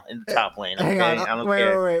now in the top lane. Okay? Hang on. Wait.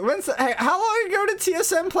 How long ago did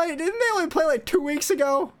TSM play? Didn't they only play like 2 weeks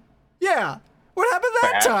ago? Yeah. What happened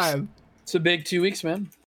that time? It's a big 2 weeks,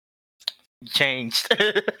 man. Changed.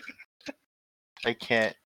 I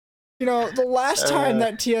can't. You know, the last time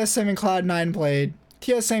that TSM and Cloud9 played,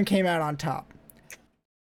 TSM came out on top.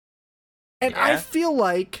 And I feel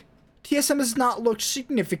like TSM has not looked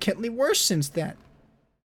significantly worse since then.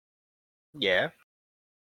 Yeah.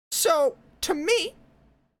 So, to me,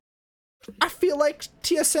 I feel like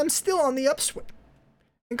TSM's still on the upswing.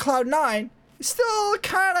 And Cloud9 is still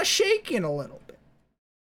kind of shaking a little bit.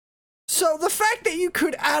 So, the fact that you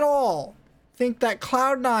could at all think that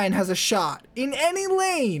Cloud9 has a shot in any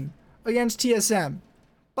lane against TSM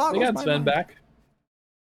boggles my mind. They got Sven back.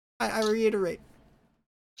 I reiterate.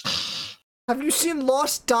 Have you seen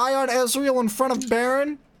Lost die on Ezreal in front of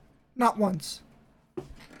Baron? Not once.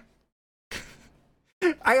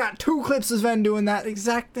 I got 2 clips of Sven doing that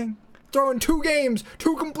exact thing. Throwing 2 games,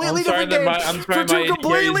 2 completely different games for 2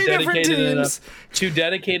 completely different teams. Too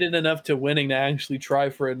dedicated enough to winning to actually try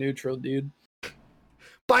for a neutral, dude.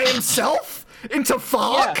 By himself? Into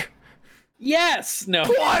Falk? Yeah. Yes! No.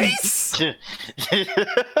 Twice?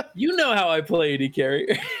 You know how I play AD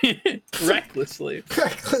carry. Recklessly.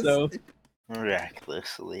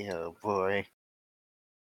 Recklessly, oh boy.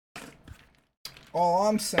 All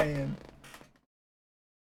I'm saying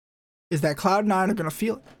is that Cloud9 are gonna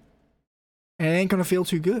feel it. And it ain't gonna feel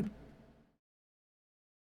too good.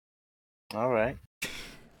 Alright.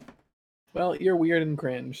 Well, you're weird and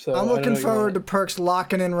cringe, so I'm looking forward to Perks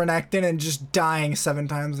locking in Renekton and just dying 7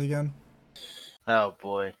 times again. Oh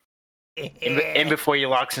boy. And before he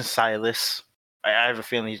locks in Sylas. I have a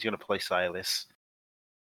feeling he's gonna play Sylas.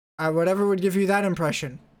 Whatever would give you that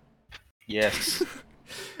impression. Yes.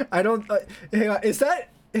 I don't. Hang on, is that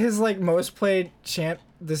his most played champ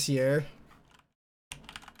this year?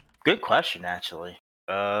 Good question, actually.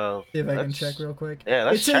 See if I can check real quick. Yeah,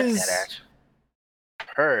 let's check that.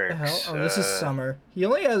 Actually, Perks. The hell? Oh, this is summer. He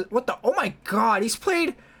only has Oh my god! He's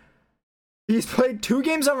played 2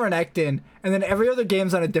 games on Renekton, and then every other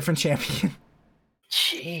game's on a different champion.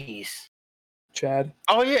 Jeez. Chad.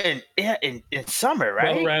 Oh yeah, in summer,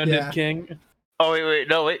 right? Well-rounded king. Oh wait,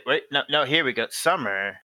 no, here we go.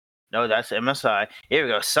 Summer. No, that's MSI. Here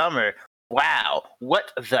we go. Summer. Wow,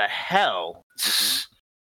 what the hell?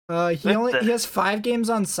 He has 5 games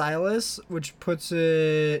on Silas, which puts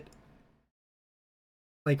it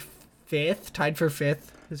like 5th, tied for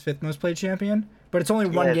 5th, his 5th most played champion. But it's only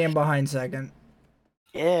 1 game behind second.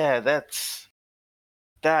 Yeah, that's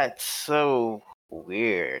so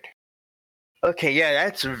weird. Okay, yeah,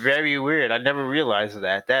 that's very weird. I never realized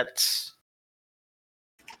that.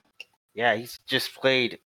 He's just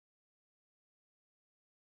played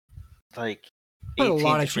like 18 a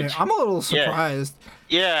lot of different. I'm a little surprised.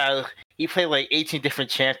 Yeah, he played like 18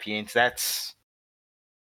 different champions. That's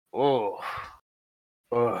well,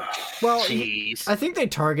 jeez. I think they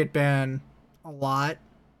target ban a lot.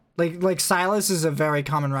 Like Silas is a very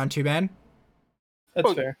common round 2 ban.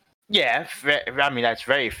 That's fair. Yeah, I mean that's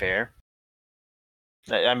very fair.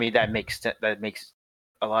 I mean that makes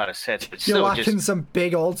a lot of sense. But you're still, locking some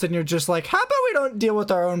big ults, and you're just like, how about we don't deal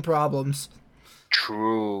with our own problems?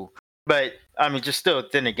 True, but I mean, just still,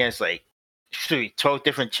 then again, it's like 12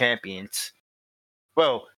 different champions.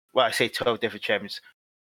 Well, I say 12 different champions.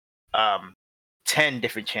 10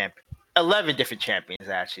 different champions. 11 different champions,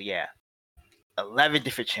 actually. Yeah, 11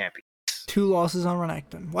 different champions. 2 losses on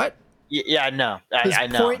Renekton. What? Yeah, I know. I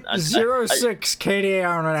know. 0.06 KDA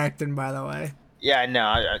on Renekton, by the way. Yeah, I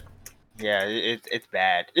know. It's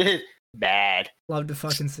bad. It's bad. Love to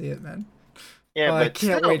fucking see it, man. Yeah, but I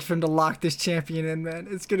can't wait for him to lock this champion in, man.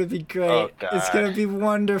 It's gonna be great. Oh, God. It's gonna be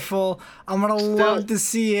wonderful. I'm gonna love to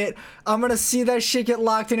see it. I'm gonna see that shit get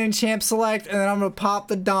locked in Champ Select, and then I'm gonna pop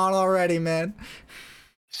the Dawn already, man.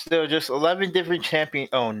 Still, just 11 different champions.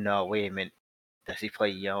 Oh no! Wait a minute. Does he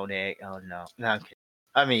play Yone? Oh no! No, I'm kidding.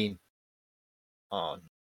 I mean,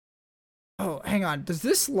 Oh, hang on. Does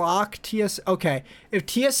this lock TS? Okay, if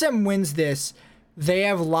TSM wins this, they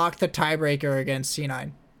have locked the tiebreaker against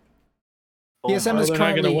C9. TSM is they're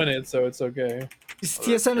currently not gonna win it, so it's okay.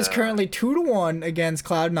 TSM is currently 2-1 against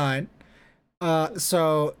Cloud9.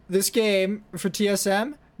 So this game for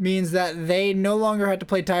TSM means that they no longer have to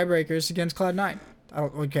play tiebreakers against Cloud9.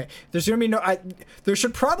 Okay, there's gonna be there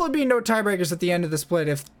should probably be no tiebreakers at the end of the split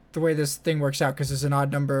if the way this thing works out, because there's an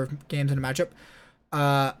odd number of games in a matchup.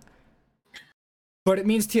 But it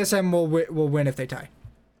means TSM will win if they tie,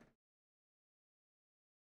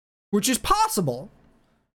 which is possible.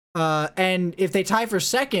 And if they tie for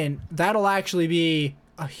second, that'll actually be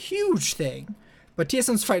a huge thing. But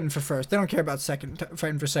TSM's fighting for first. They don't care about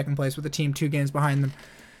fighting for second place with a team 2 games behind them.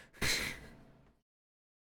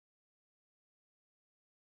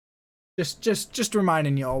 Just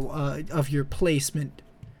reminding y'all of your placement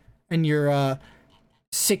and your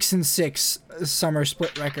 6-6 summer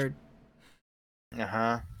split record.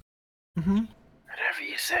 Whatever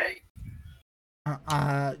you say.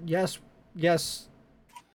 Yes.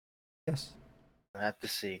 I have to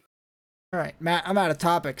see. All right, Matt, I'm out of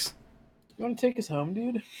topics. You want to take us home,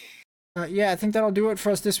 dude? Yeah, I think that'll do it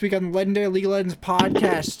for us this week on the Legendary League of Legends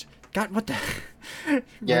podcast. God, what the?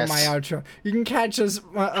 Yes. My outro. You can catch us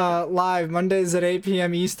live Mondays at 8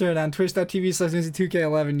 p.m. Eastern on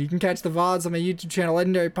twitch.tv/2K11. You can catch the VODs on my YouTube channel,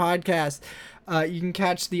 Legendary Podcast. You can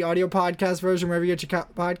catch the audio podcast version wherever you get your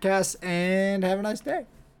podcasts, and have a nice day.